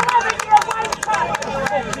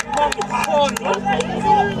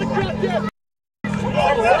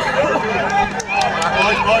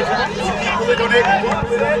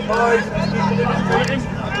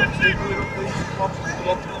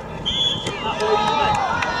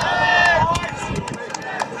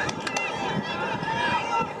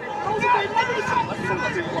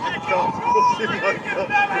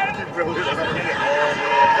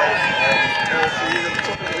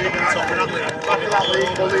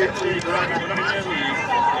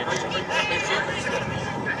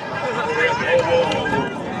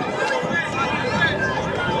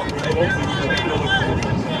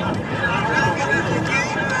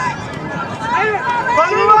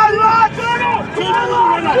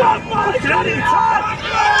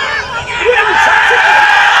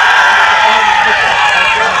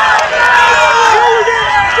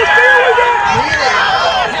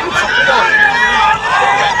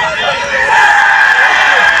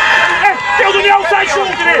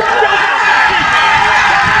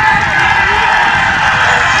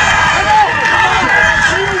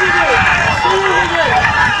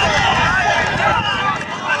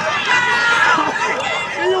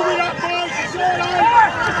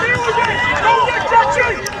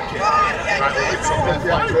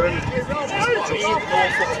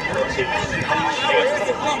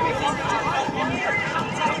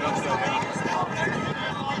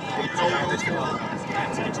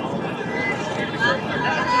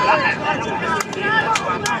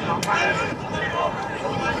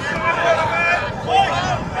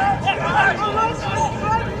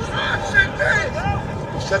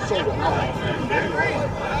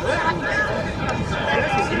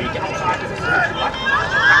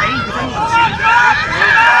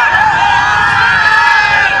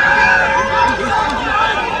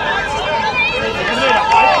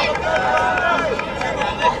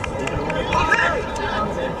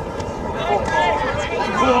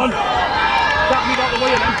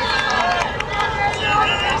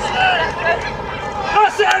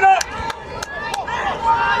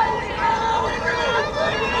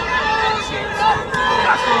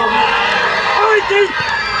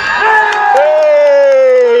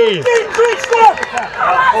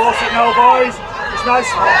 Force it now, boys. It's nice.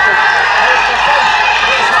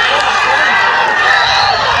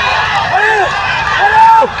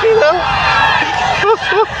 Fucking hell.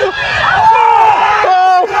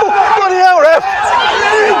 Oh, bloody hell, ref.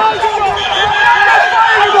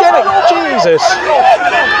 Get it, Jesus.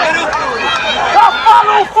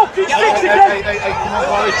 Fucking six again. Hey, come on,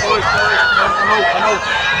 boys. I know.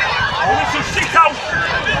 Listen, sit out.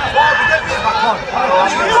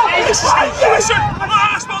 Listen, I'm not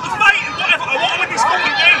asked about the fight and whatever. I want to win this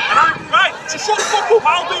fucking game. Right, so shut the fuck up,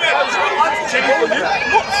 I'll do it.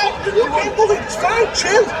 It's fine,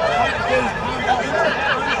 chill.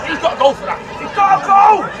 He's got to go for that. He's got to go.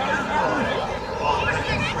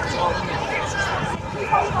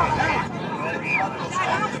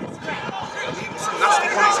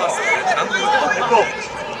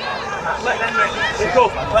 Let them make it.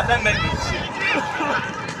 Let them make it.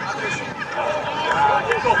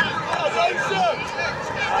 Go.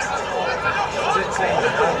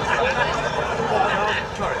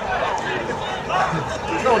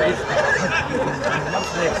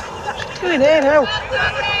 What's going there now?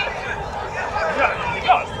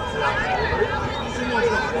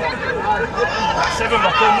 Seven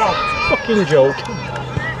back in now. Fucking joke. The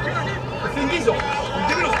thing is, I'm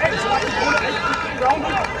giving us eggs, so I can go to eggs, keep round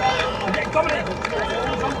them. I'm getting dominated.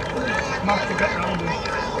 Man can get round them.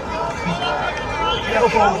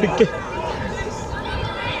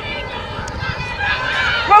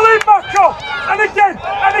 Well in, Marco! And again!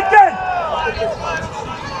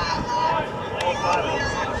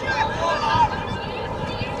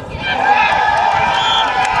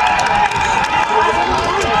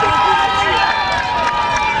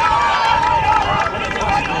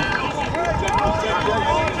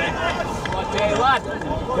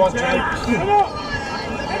 Go on, Jay.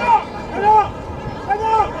 Hang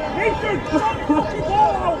on! Nathan!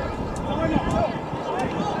 Ball out!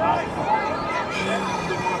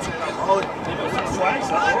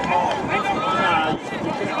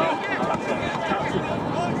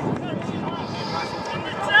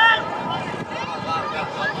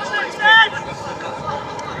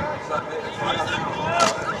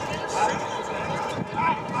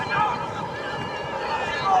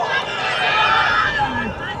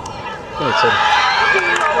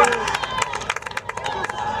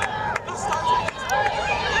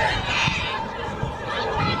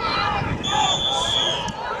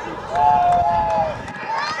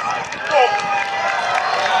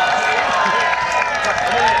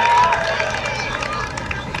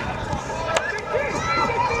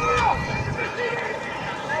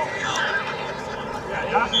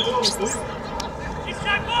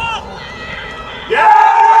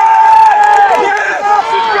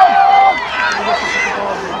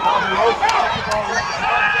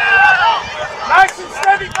 Nice and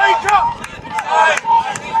steady, Baker!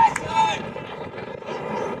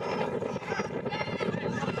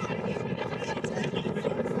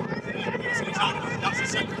 That's the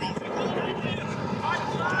second one.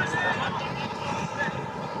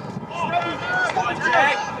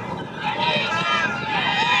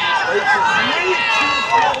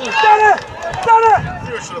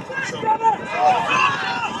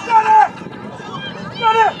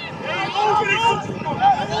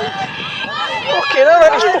 Fucking hell,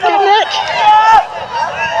 that was fucking neck.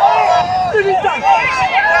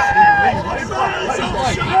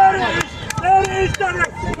 There it is, Danny.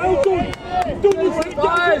 Well done. You've done your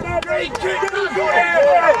thing. Get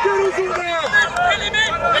us in there.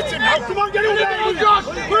 It's him now. Come on, get in there. Josh.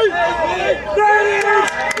 There it is.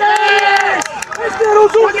 Yes. Let's get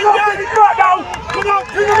us up. Back now. Come on,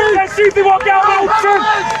 bring him in. Let's see if they won't get out of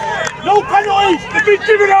no penalties. They've been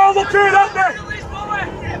giving all the turn, haven't they?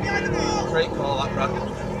 Great call, that, Brad.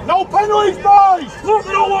 No penalties, boys! Look,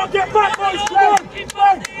 they don't want to get back, boys! Come on!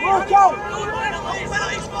 Work out!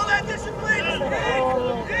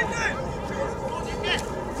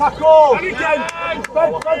 Tackle! And again! Ben,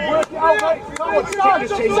 work it out, mate! That kick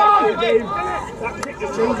the change of the game! That kick the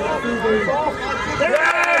change of the game!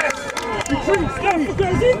 Yes!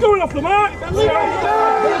 He's going off the mark! Come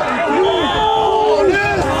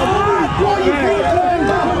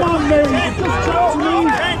on, mate! Just talk to me!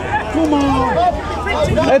 Come on!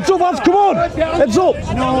 Heads up, lads, come on! Heads up!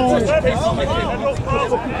 No!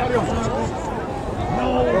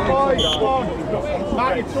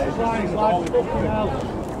 Matty took lines, lad. Fucking hell.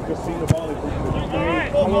 Just seen the ball.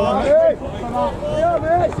 Come on, hey! Yeah,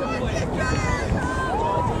 mate!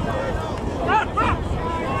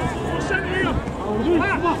 Send it here!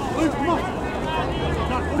 Come on, Luke, come on!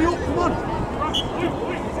 Hurry up, come on!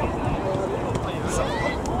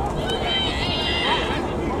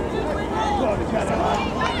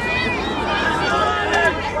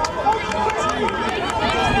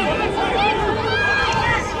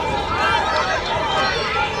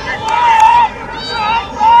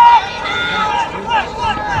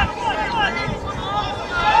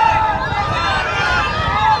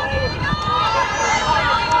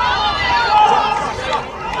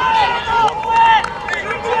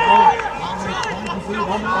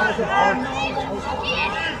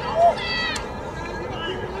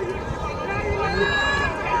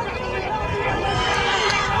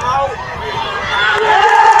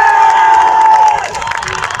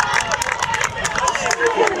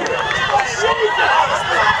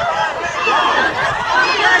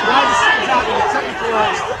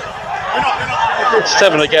 It's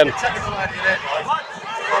 7 again.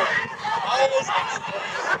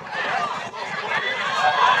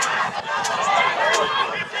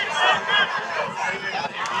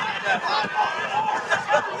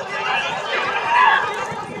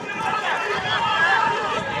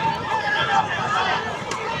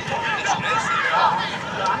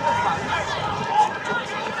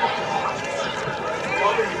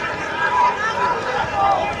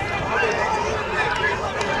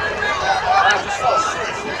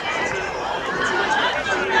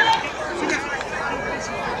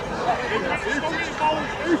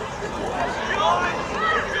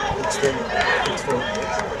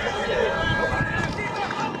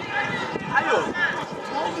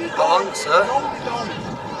 How long, sir?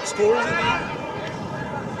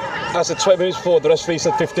 I said 20 minutes forward, the rest of these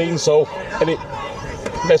said 15, so any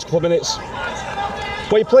next couple of minutes.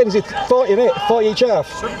 What are you playing? Is it 40 in it? 40 each half?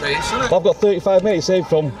 Should be, shouldn't it? I've got 35 minutes saved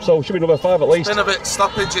from, so should be another 5 at least. It's been a bit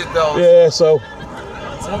stoppage in though. Yeah, so.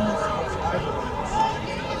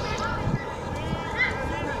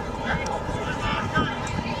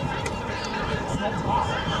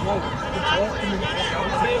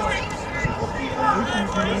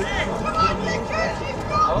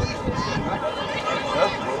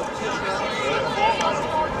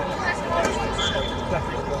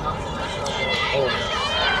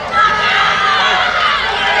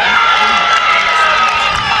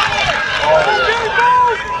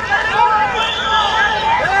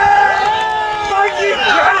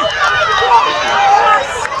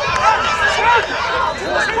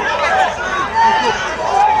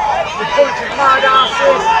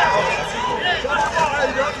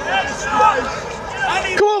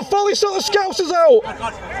 Come on, Folly, sort the Scousers out!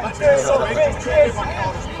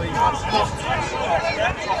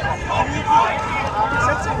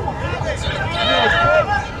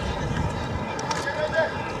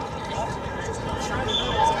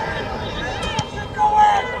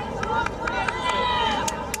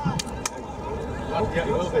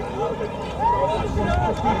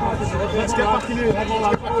 Let's get back in here. Come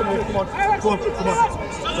on, come on.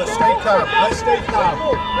 Let's stay calm. Let's stay calm.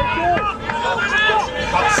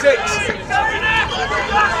 About 6.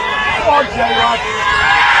 Come on, J-Rod.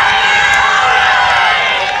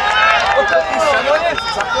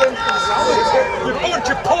 You bunch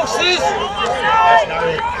of pussies!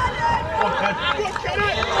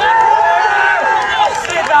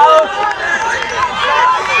 Sit down!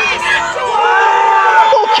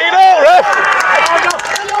 Fucking hell, ref!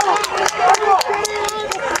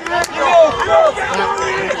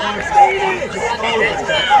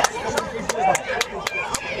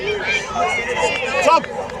 Tom!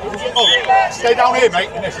 Oh, stay down here,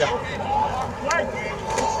 mate. In this, yeah.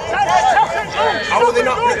 How are they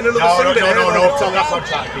not getting another Sunday? No, Tom, that's on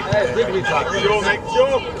track. You're track. You're mate.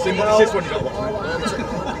 It's this one you got to watch,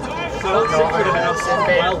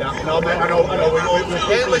 mate. No, mate, I know.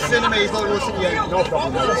 We're listening to me, he's not listening to you. No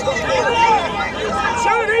problem.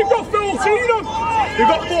 Sharon, you've got 14 on! You've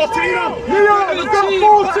got 14 on! Leon, you've got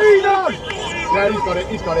 14 on! Yeah, he's got it.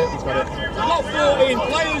 I've got 14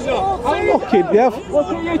 players on! I'm looking, yeah. Look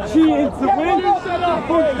at you cheating to win!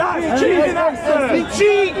 That's cheating, that's you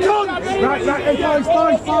cheat, cunt! Right, guys.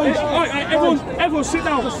 Right, everyone sit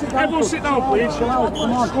down. Everyone sit down, please. Go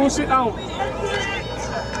and sit down.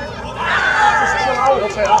 I'll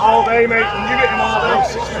take that all day, mate. You give it him all day.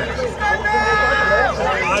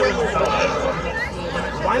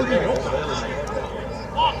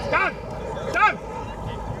 Dan!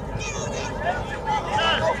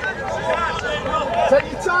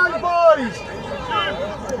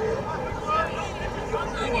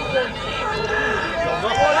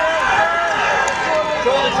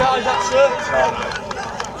 Good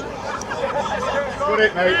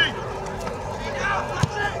it, mate.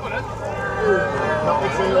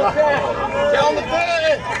 Get on the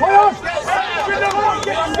 30! Play on!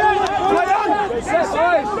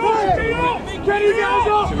 Kenny, get us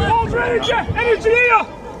off! Ball's ready, Jeff! Energy here!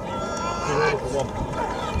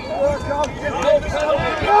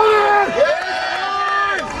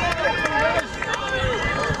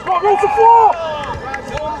 Got roll to floor!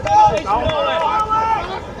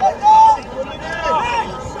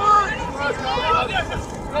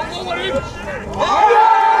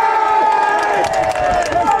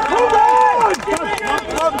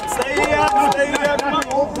 Stay here, stay here.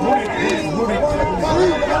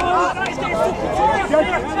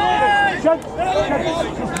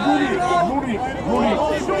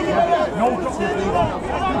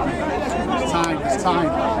 It's time.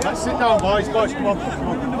 Let's sit down, boys. Come on.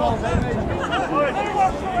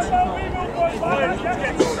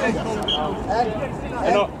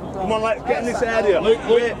 Come on, let's get in this area. Luke,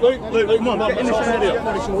 come on, get in this area.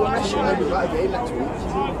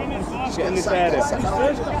 Get in this area.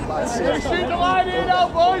 Shoot the line here now,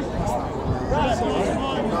 boys!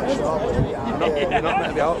 You're not meant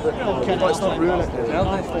to be out of it. Let's not ruin it.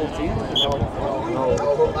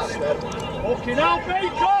 Okay, now,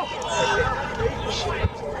 Baker!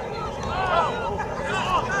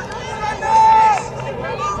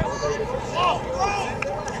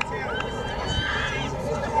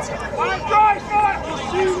 Drive,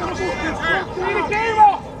 the game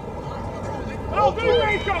off! That'll do,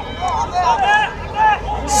 Baker!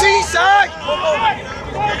 Seaside!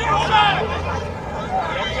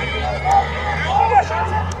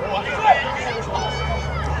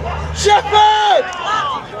 Shepherd!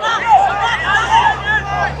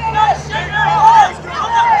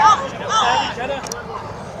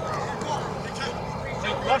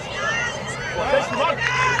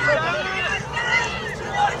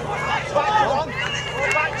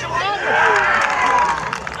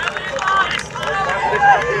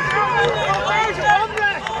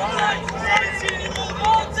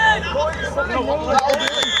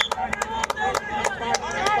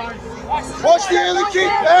 Watch the early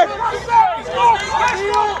kick, Ben!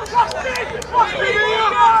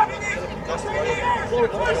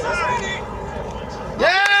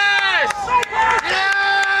 Yes!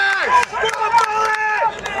 Yes!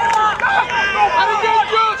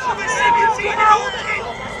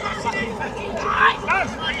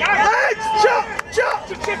 Legs! Chop! Chop!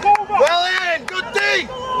 Well in! Good D!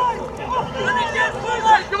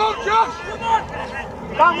 Come on, Josh!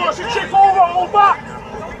 Dan wants to chip over, hold back!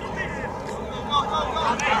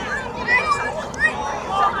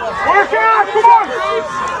 Work it out, come on!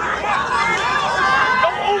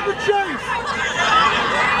 Don't hold the chase!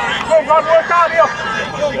 Come on, lad, work out here!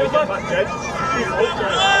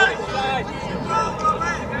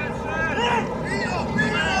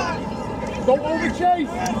 Don't hold the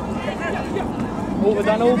chase! Over,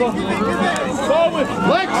 Dan, over! Forward!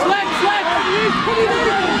 Legs!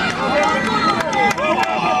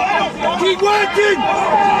 Keep working!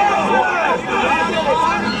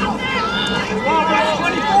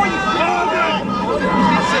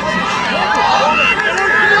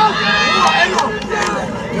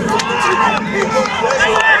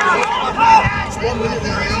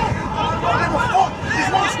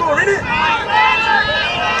 There's one score in it.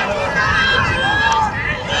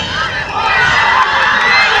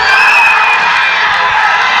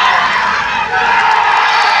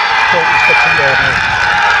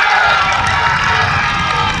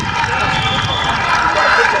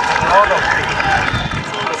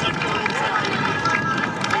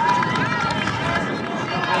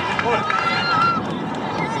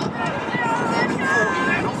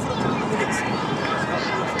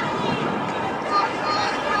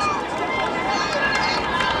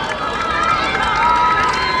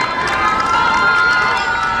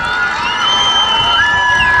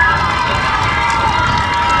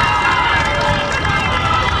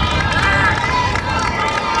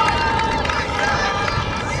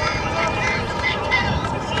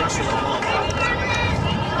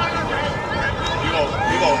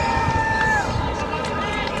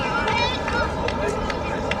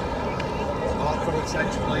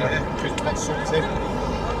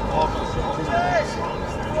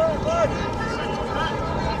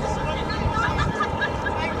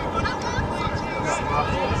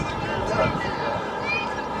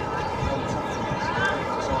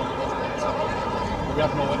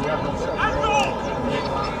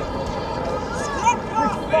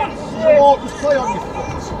 Just play on your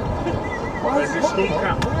foot. Where's this school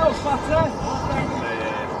cap?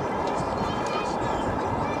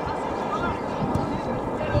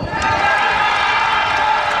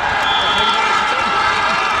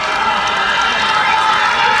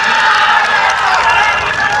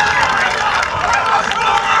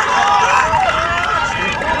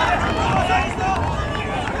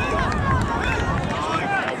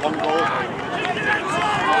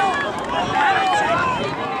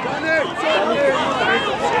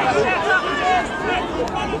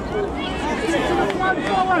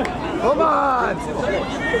 Come on! Stick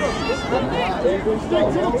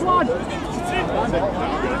to the plan!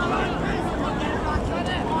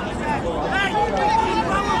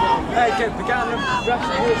 Hey, Kev, the guy that refs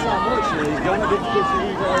hurts that much, he's going to be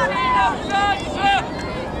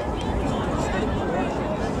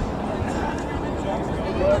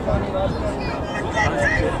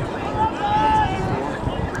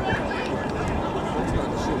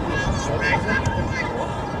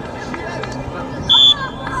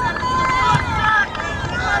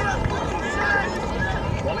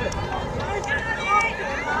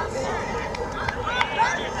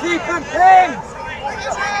Keep him pinned!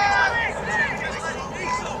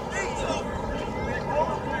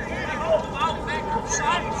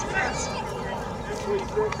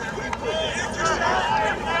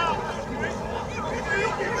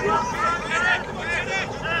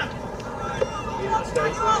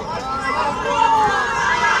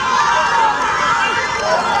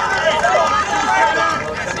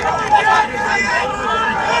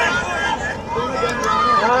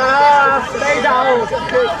 Stay down!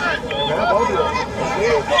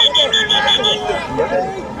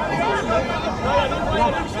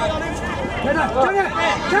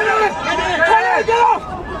 Get off!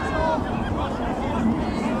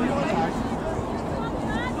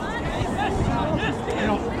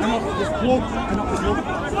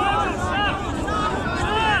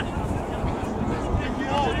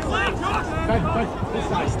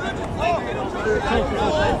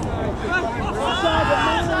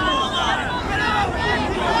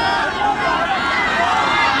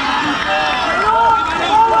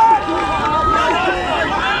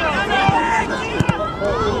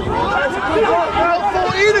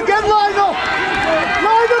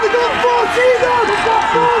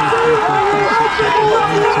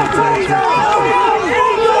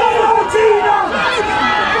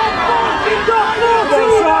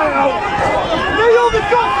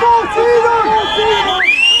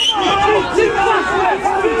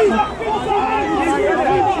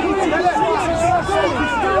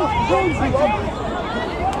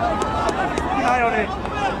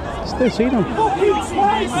 Still see them.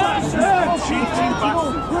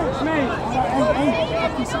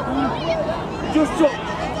 Just took.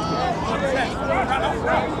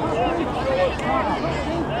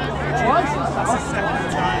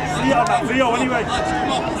 See it on that video anyway.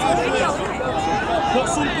 Put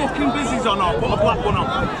some fucking busies on or put a black one on.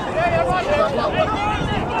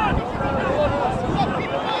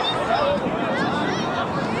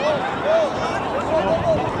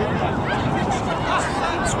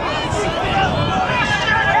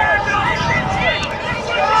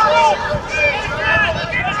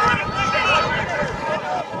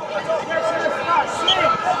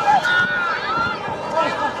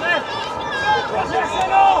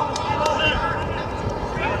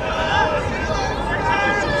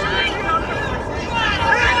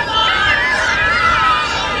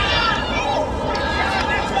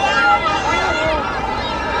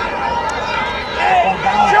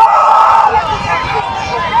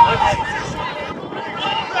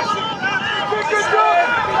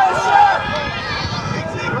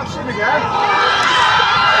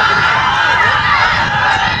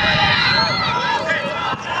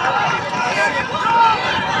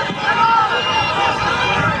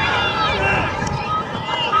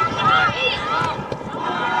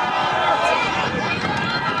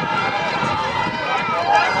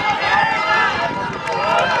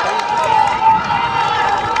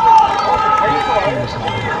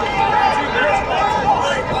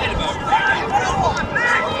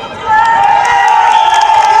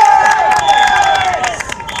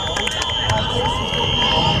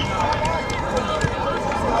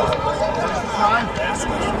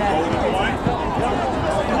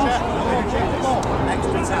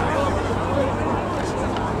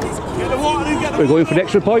 We're going for the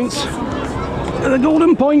extra points. The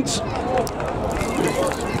golden points.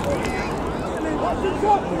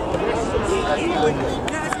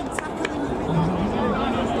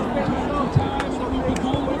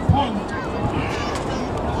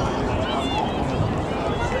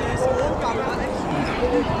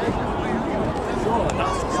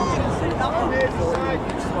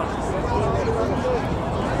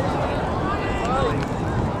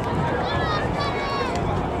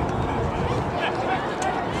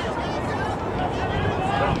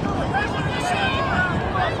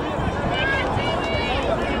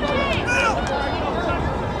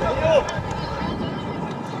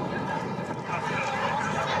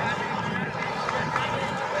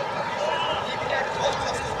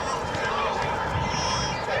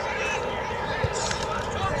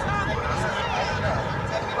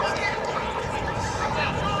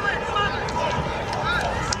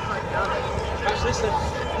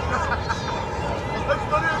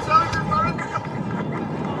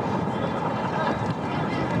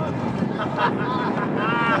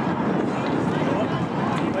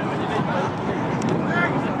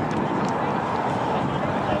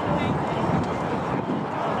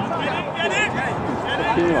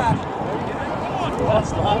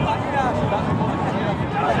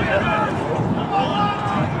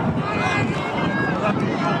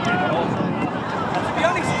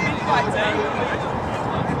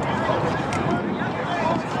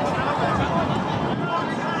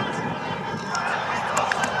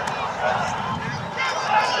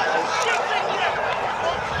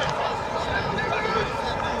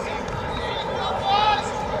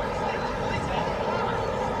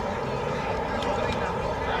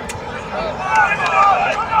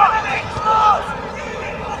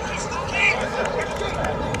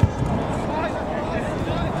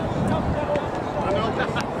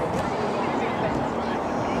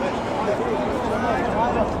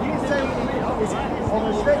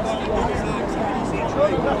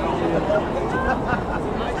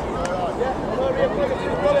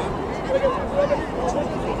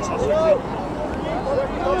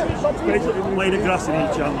 Basically, blade of grass in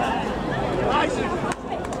each hand.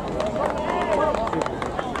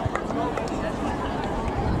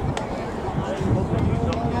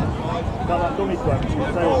 Got that dummy crab,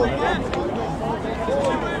 tail on it.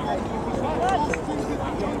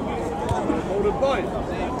 Hold it by.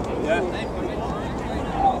 Yeah.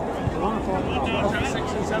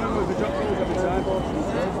 6 and 7 with the drop goals every time.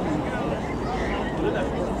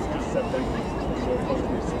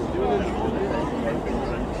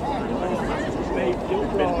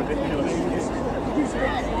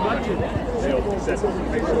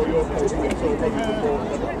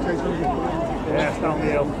 Yeah, it's down the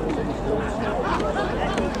hill.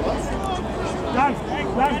 Dan,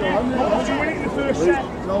 what was you winning in the first set?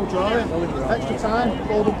 No drawing. Extra time,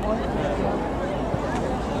 golden point.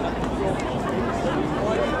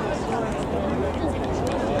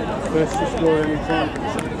 First to score any time.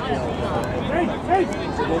 Hey!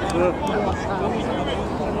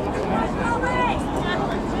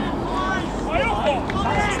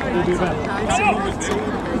 We'll do that.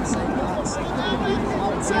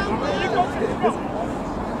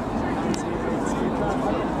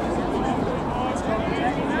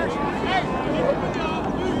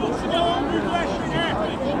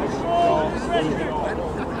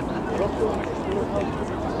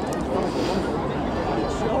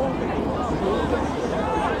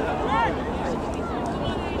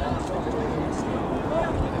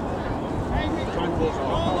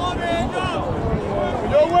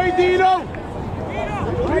 Your way, Dino!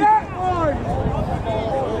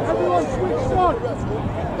 Everyone switched on!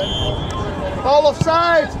 Ball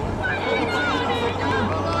offside!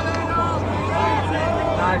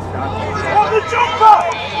 Nice, Dan. On the jumper!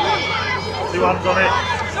 2 hands on it.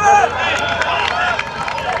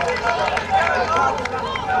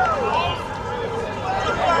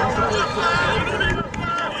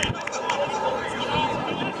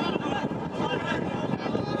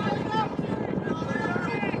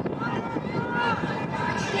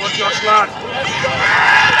 Go on, Josh, lad.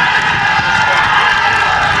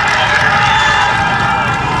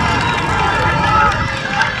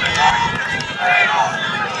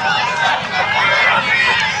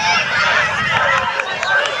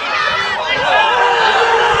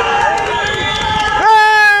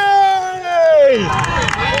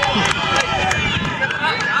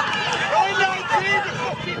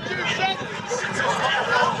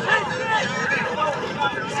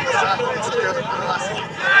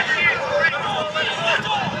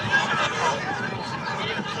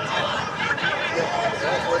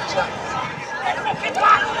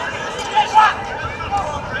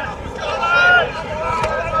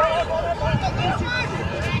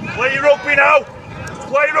 Play rugby now!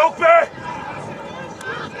 Play rugby!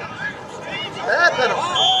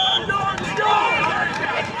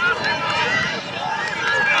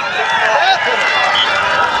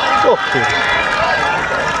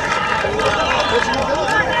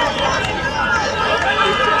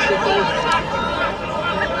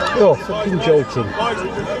 You're fucking joking.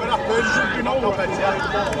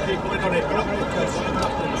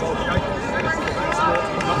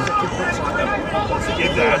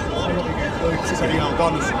 Give that.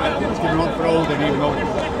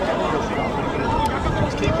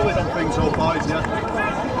 Let's keep always on things, old boys, yeah?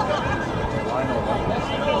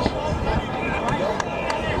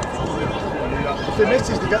 If they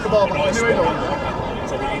misses, they get the ball back anyway, don't they?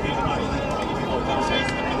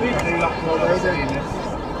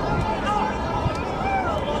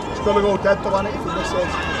 It's got to go dead though, ain't it? If he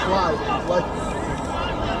misses, fly.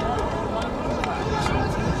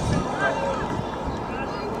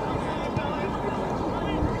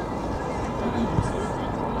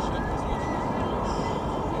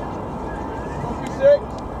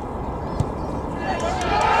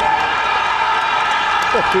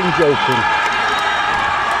 Fucking joking.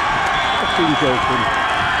 Fucking joking.